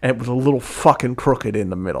line and it was a little fucking crooked in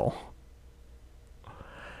the middle.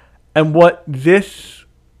 And what this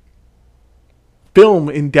film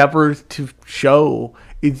endeavors to show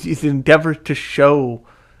is endeavors to show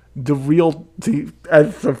the real,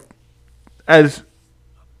 as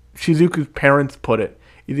Shizuku's parents put it,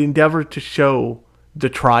 it endeavors to show the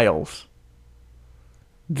trials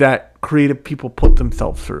that creative people put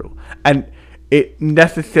themselves through, and it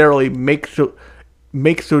necessarily makes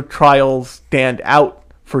the trials stand out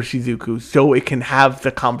for Shizuku, so it can have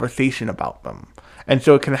the conversation about them, and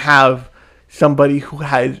so it can have somebody who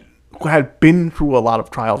has been through a lot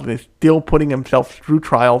of trials and is still putting himself through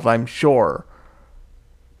trials, I'm sure,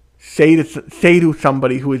 say to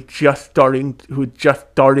somebody who is just starting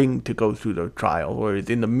to go through those trials, or is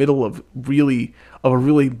in the middle of a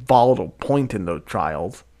really volatile point in those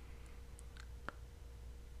trials,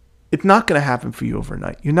 it's not going to happen for you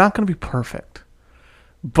overnight. You're not going to be perfect,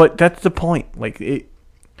 but that's the point. Like it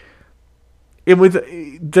was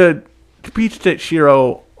the speech that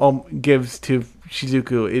Shiro gives to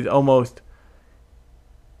Shizuku is almost,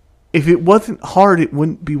 if it wasn't hard, it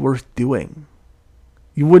wouldn't be worth doing.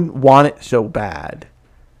 You wouldn't want it so bad.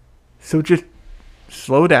 So just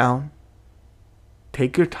slow down.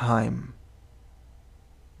 Take your time.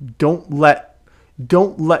 Don't let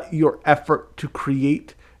your effort to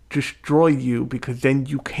create destroy you, because then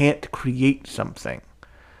you can't create something.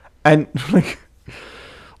 And like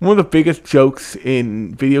one of the biggest jokes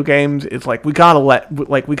in video games is like we gotta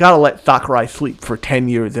let Sakurai sleep for 10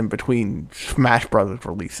 years in between Smash Brothers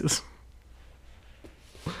releases.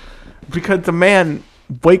 Because the man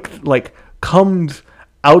comes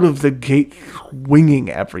out of the gate swinging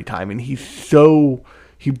every time, and he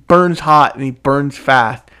burns hot and he burns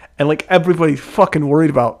fast, and like everybody's fucking worried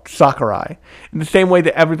about Sakurai in the same way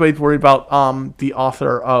that everybody's worried about the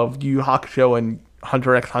author of Yu Yu Hakusho and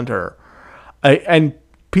Hunter x Hunter, and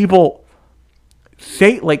people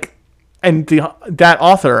say like, and that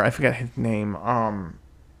author, I forget his name,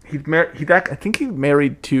 he's married. I think he's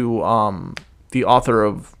married to the author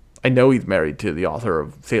of. I know he's married to the author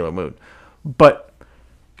of Sailor Moon. But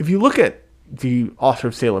if you look at the author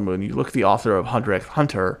of Sailor Moon, you look at the author of Hunter x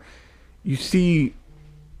Hunter, you see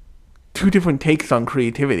 2 different takes on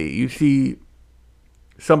creativity. You see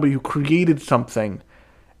somebody who created something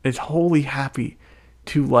and is wholly happy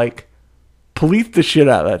to like police the shit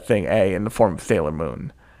out of that thing, in the form of Sailor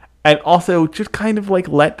Moon. And also just kind of like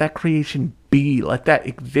let that creation be, let that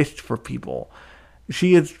exist for people.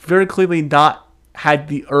 She has very clearly not had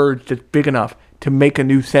the urge that's big enough to make a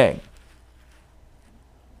new thing.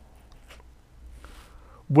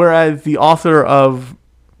 Whereas the author of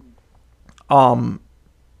Yu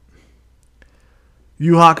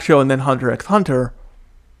Yu Hakusho and then Hunter x Hunter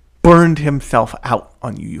burned himself out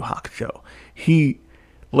on Yu Yu Hakusho. He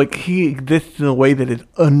exists in a way that is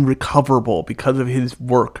unrecoverable because of his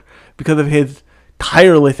work, because of his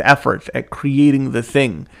tireless efforts at creating the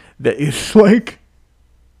thing that is like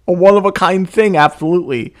a one-of-a-kind thing,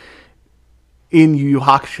 absolutely, in Yu Yu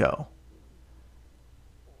Hakusho.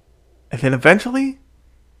 And then eventually,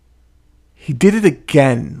 he did it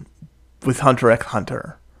again with Hunter x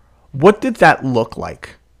Hunter. What did that look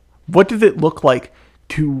like? What did it look like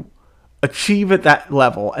to achieve at that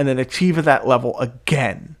level, and then achieve at that level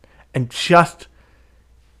again, and just,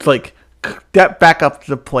 like, step back up to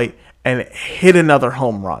the plate and hit another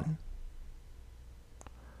home run?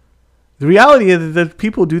 The reality is that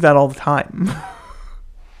people do that all the time.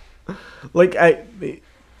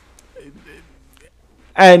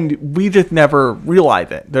 And we just never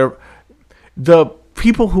realize it. The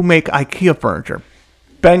people who make IKEA furniture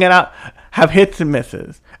bang it out, have hits and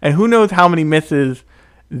misses. And who knows how many misses,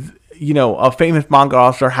 a famous manga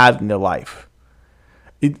author has in their life.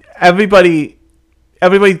 Everybody's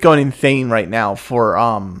going insane right now for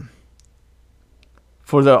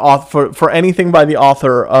anything by the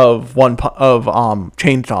author of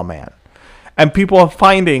Chainsaw Man, and people are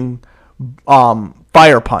finding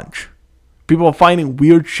Fire Punch. People are finding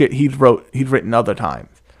weird shit he's written other times.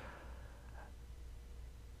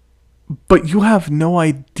 But you have no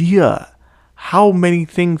idea how many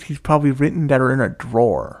things he's probably written that are in a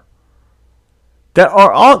drawer that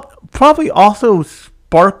are all probably also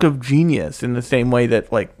spark of genius, in the same way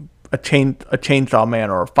that like a Chainsaw Man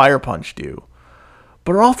or a Fire Punch do,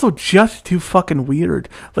 but are also just too fucking weird.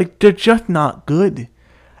 Like, they're just not good.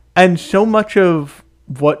 And so much of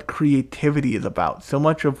what creativity is about, so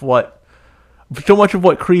much of what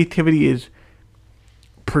creativity is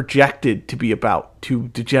projected to be about to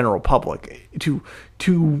the general public,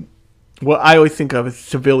 to what I always think of as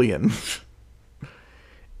civilians,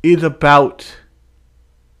 is about,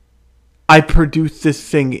 I produce this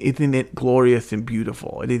thing, isn't it glorious and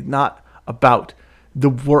beautiful? It is not about the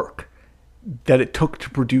work that it took to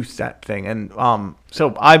produce that thing. And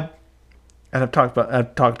so I've talked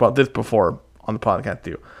about this before on the podcast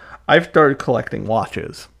too. I've started collecting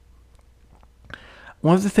watches.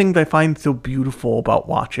 One of the things I find so beautiful about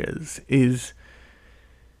watches is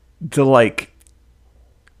the like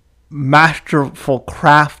masterful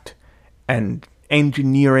craft and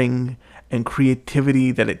engineering and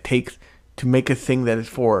creativity that it takes to make a thing that is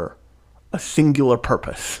for a singular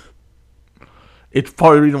purpose. It's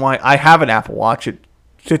part of the reason why I have an Apple Watch. It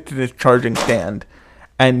sits in this charging stand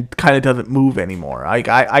and kind of doesn't move anymore. I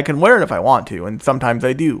can wear it if I want to, and sometimes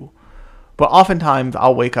I do. But oftentimes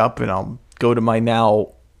I'll wake up and I'll go to my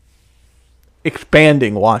now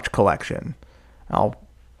expanding watch collection. I'll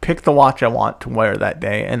pick the watch I want to wear that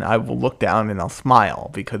day, and I will look down and I'll smile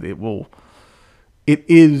because it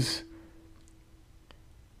is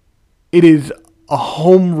a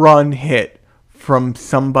home run hit from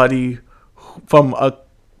somebody,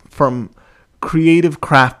 from creative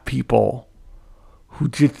craft people who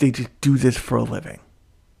just do this for a living.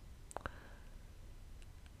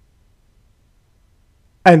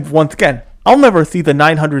 And once again, I'll never see the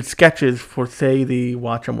 900 sketches for, say, the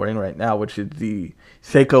watch I'm wearing right now, which is the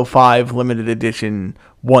Seiko 5 limited edition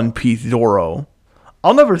one-piece Zorro.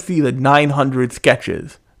 I'll never see the 900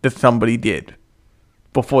 sketches that somebody did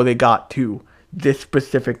before they got to this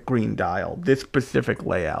specific green dial, this specific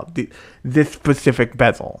layout, this specific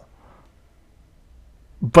bezel.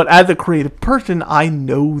 But as a creative person, I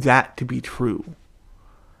know that to be true.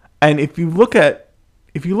 And if you look at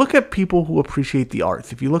people who appreciate the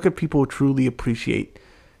arts, if you look at people who truly appreciate,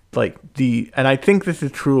 and I think this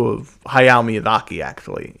is true of Hayao Miyazaki,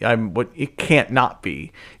 actually. It can't not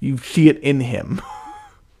be. You see it in him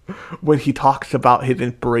when he talks about his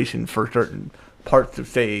inspiration for certain parts of,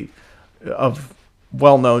 say, of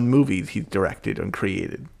well-known movies he's directed and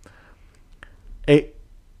created.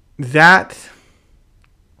 That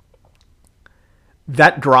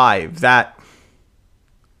drive, that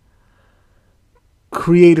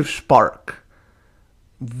creative spark,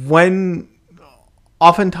 when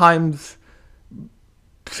oftentimes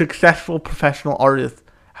successful professional artists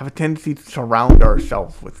have a tendency to surround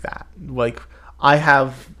ourselves with that. Like, I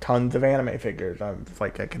have tons of anime figures. I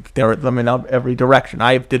can stare at them in every direction.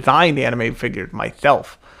 I have designed anime figures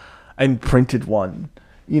myself and printed one.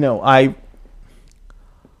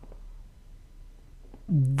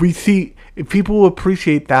 We see people who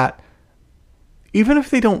appreciate that, even if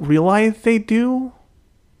they don't realize they do.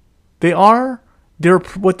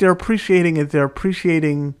 What they're appreciating is they're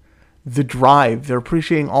appreciating the drive. They're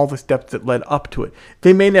appreciating all the steps that led up to it.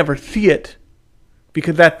 They may never see it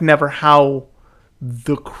because that's never how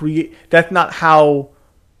that's not how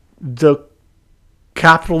the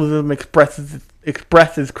capitalism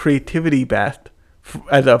expresses creativity best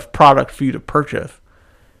as a product for you to purchase.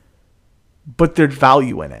 But there's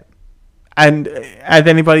value in it. And as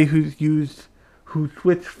anybody who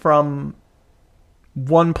switched from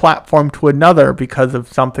one platform to another because of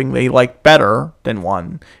something they like better than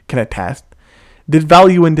one can attest, there's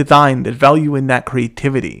value in design, there's value in that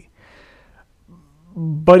creativity.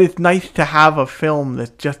 But it's nice to have a film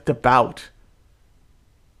that's just about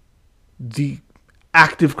the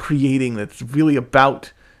act of creating, that's really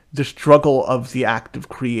about the struggle of the act of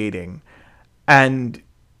creating, and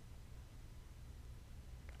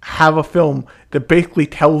have a film that basically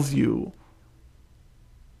tells you,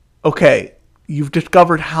 okay, you've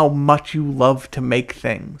discovered how much you love to make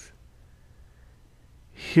things.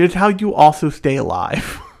 Here's how you also stay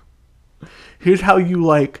alive. Here's how you,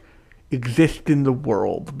 exist in the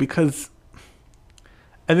world. Because,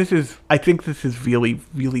 and I think this is really,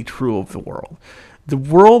 really true of the world. The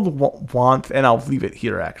world wants, and I'll leave it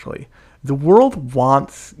here actually, the world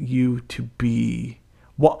wants you to be,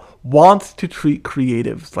 wants to treat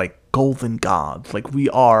creatives like golden gods, like we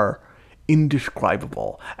are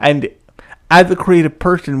indescribable. And as a creative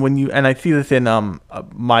person, and I see this in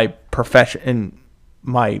my profession,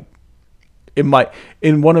 in my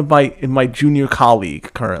junior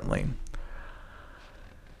colleague currently,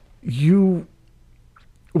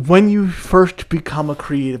 when you first become a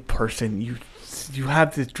creative person, you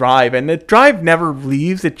have this drive, and the drive never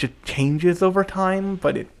leaves. It just changes over time,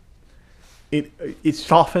 but it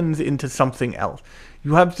softens into something else.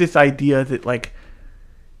 You have this idea that like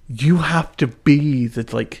you have to be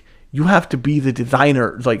the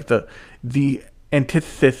designer, like the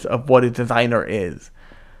antithesis of what a designer is.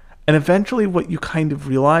 And eventually what you kind of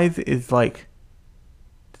realize is like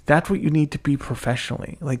that's what you need to be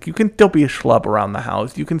professionally. Like you can still be a schlub around the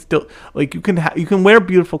house. You can still like you can wear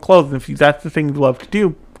beautiful clothes, and if that's the thing you love to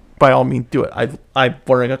do, by all means do it. I'm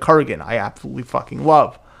wearing a cardigan. I absolutely fucking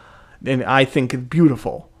love, and I think it's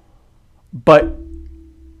beautiful. But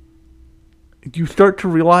you start to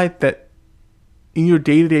realize that in your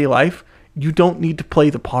day-to-day life, you don't need to play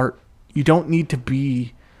the part. You don't need to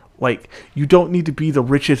be the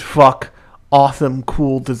richest fuck, awesome,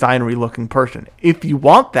 cool, designery looking person. If you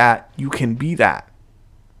want that, you can be that.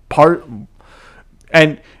 Parts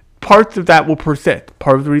of that will persist.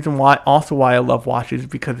 Part of the reason why I love watches is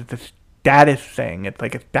because it's a status thing. It's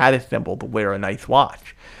like a status symbol to wear a nice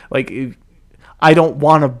watch. Like, I don't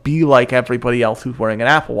want to be like everybody else who's wearing an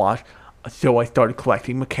Apple Watch, so I started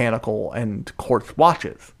collecting mechanical and quartz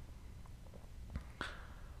watches.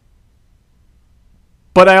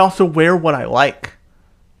 But I also wear what I like.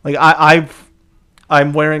 Like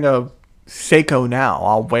I'm wearing a Seiko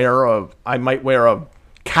now. I might wear a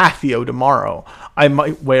Casio tomorrow. I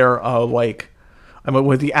might wear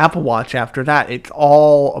the Apple Watch after that. It's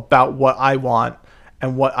all about what I want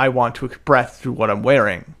and what I want to express through what I'm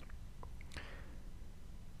wearing.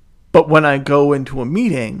 But when I go into a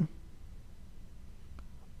meeting,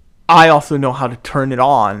 I also know how to turn it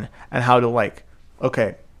on and how to like,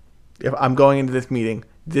 okay, if I'm going into this meeting,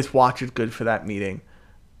 this watch is good for that meeting.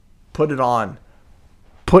 Put it on.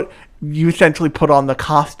 You essentially put on the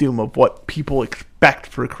costume of what people expect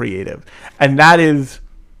for creative. And that is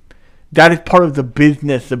part of the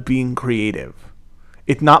business of being creative.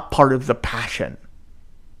 It's not part of the passion.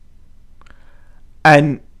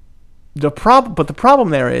 And the problem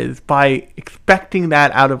there is by expecting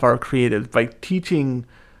that out of our creatives, by teaching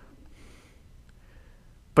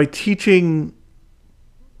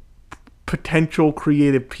potential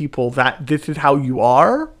creative people that this is how you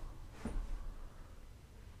are,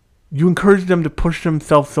 you encourage them to push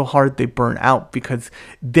themselves so hard they burn out, because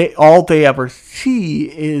all they ever see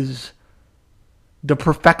is the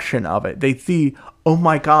perfection of it. They see, oh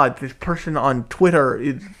my God, this person on Twitter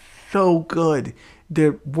is so good.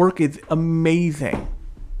 Their work is amazing.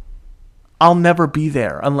 I'll never be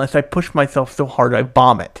there unless I push myself so hard I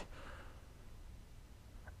vomit.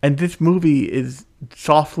 And this movie is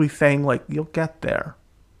softly saying, like, you'll get there.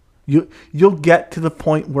 You'll get to the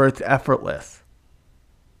point where it's effortless.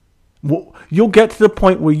 You'll get to the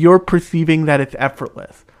point where you're perceiving that it's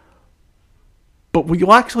effortless. But what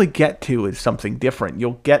you'll actually get to is something different.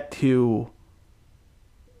 You'll get to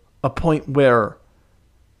a point where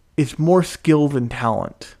it's more skill than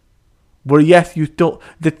talent. Where, yes, you still...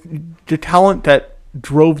 The talent that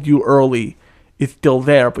drove you early is still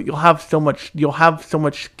there, but you'll have so much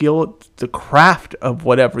skill at the craft of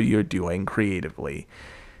whatever you're doing creatively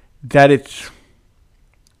that it's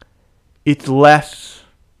less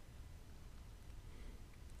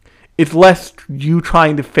you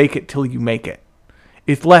trying to fake it till you make it.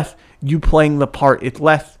 It's less you playing the part. It's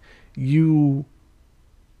less you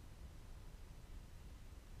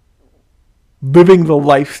living the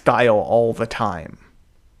lifestyle all the time.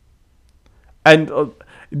 And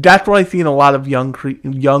that's what I see in a lot of young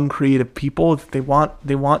creative people. Is they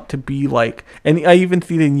want to be like, and I even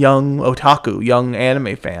see it in young otaku, young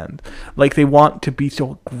anime fans. Like, they want to be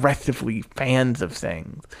so aggressively fans of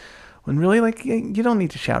things, when really, like, you don't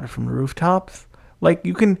need to shout it from the rooftops. Like,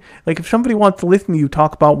 you can, like, if somebody wants to listen to you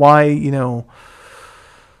talk about why,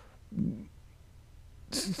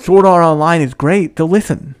 Sword Art Online is great, they'll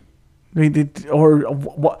listen. I mean,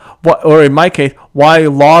 or in my case, why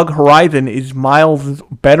Log Horizon is miles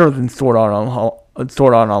better than Sword Art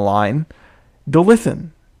Online. They'll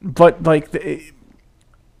listen, but like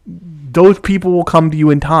those people will come to you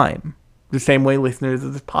in time, the same way listeners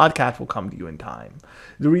of this podcast will come to you in time.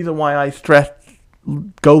 The reason why I stress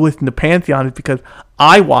go listen to Pantheon is because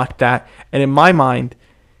I watched that, and in my mind,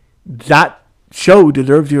 that show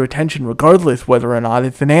deserves your attention regardless whether or not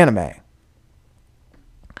it's an anime.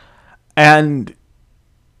 And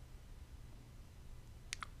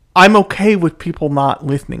I'm okay with people not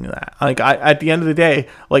listening to that. Like, at the end of the day,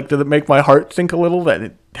 like, does it make my heart sink a little that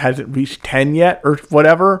it hasn't reached 10 yet or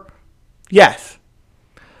whatever? Yes.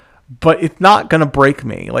 But it's not going to break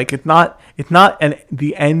me. Like, it's not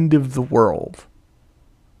the end of the world.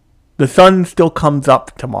 The sun still comes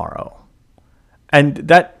up tomorrow. And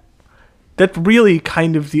that's really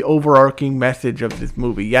kind of the overarching message of this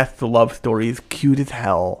movie. Yes, the love story is cute as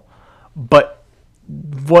hell. But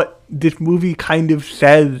what this movie kind of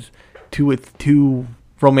says to its two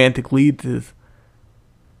romantic leads is,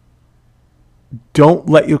 don't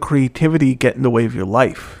let your creativity get in the way of your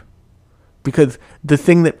life. Because the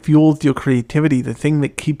thing that fuels your creativity, the thing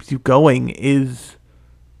that keeps you going is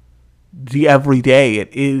the everyday. It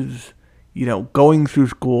is, going through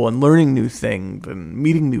school and learning new things and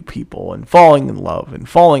meeting new people and falling in love and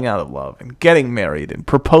falling out of love and getting married and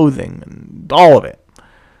proposing and all of it.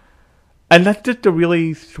 And that's just a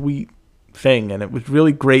really sweet thing. And it was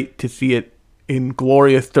really great to see it in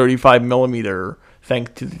glorious 35 millimeter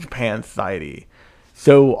thanks to the Japan Society.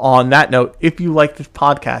 So on that note, if you like this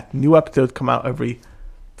podcast, new episodes come out every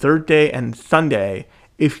Thursday and Sunday.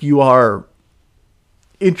 If you are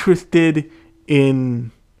interested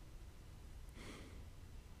in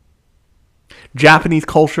Japanese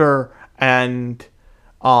culture and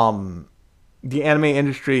the anime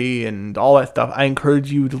industry and all that stuff, I encourage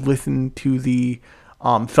you to listen to the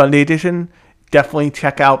Sunday edition. Definitely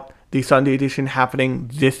check out the Sunday edition happening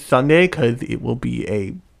this Sunday, because it will be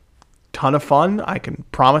a ton of fun. I can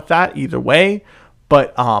promise that either way.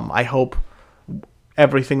 But I hope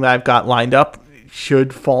everything that I've got lined up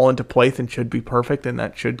should fall into place and should be perfect, and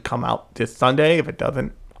that should come out this Sunday. If it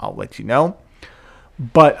doesn't, I'll let you know.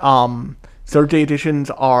 But Thursday editions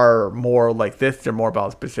are more like this. They're more about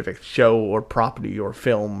a specific show or property or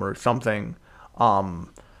film or something.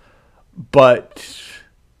 But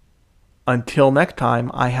until next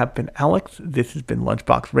time, I have been Alex. This has been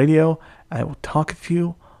Lunchbox Radio. I will talk to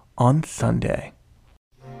you on Sunday.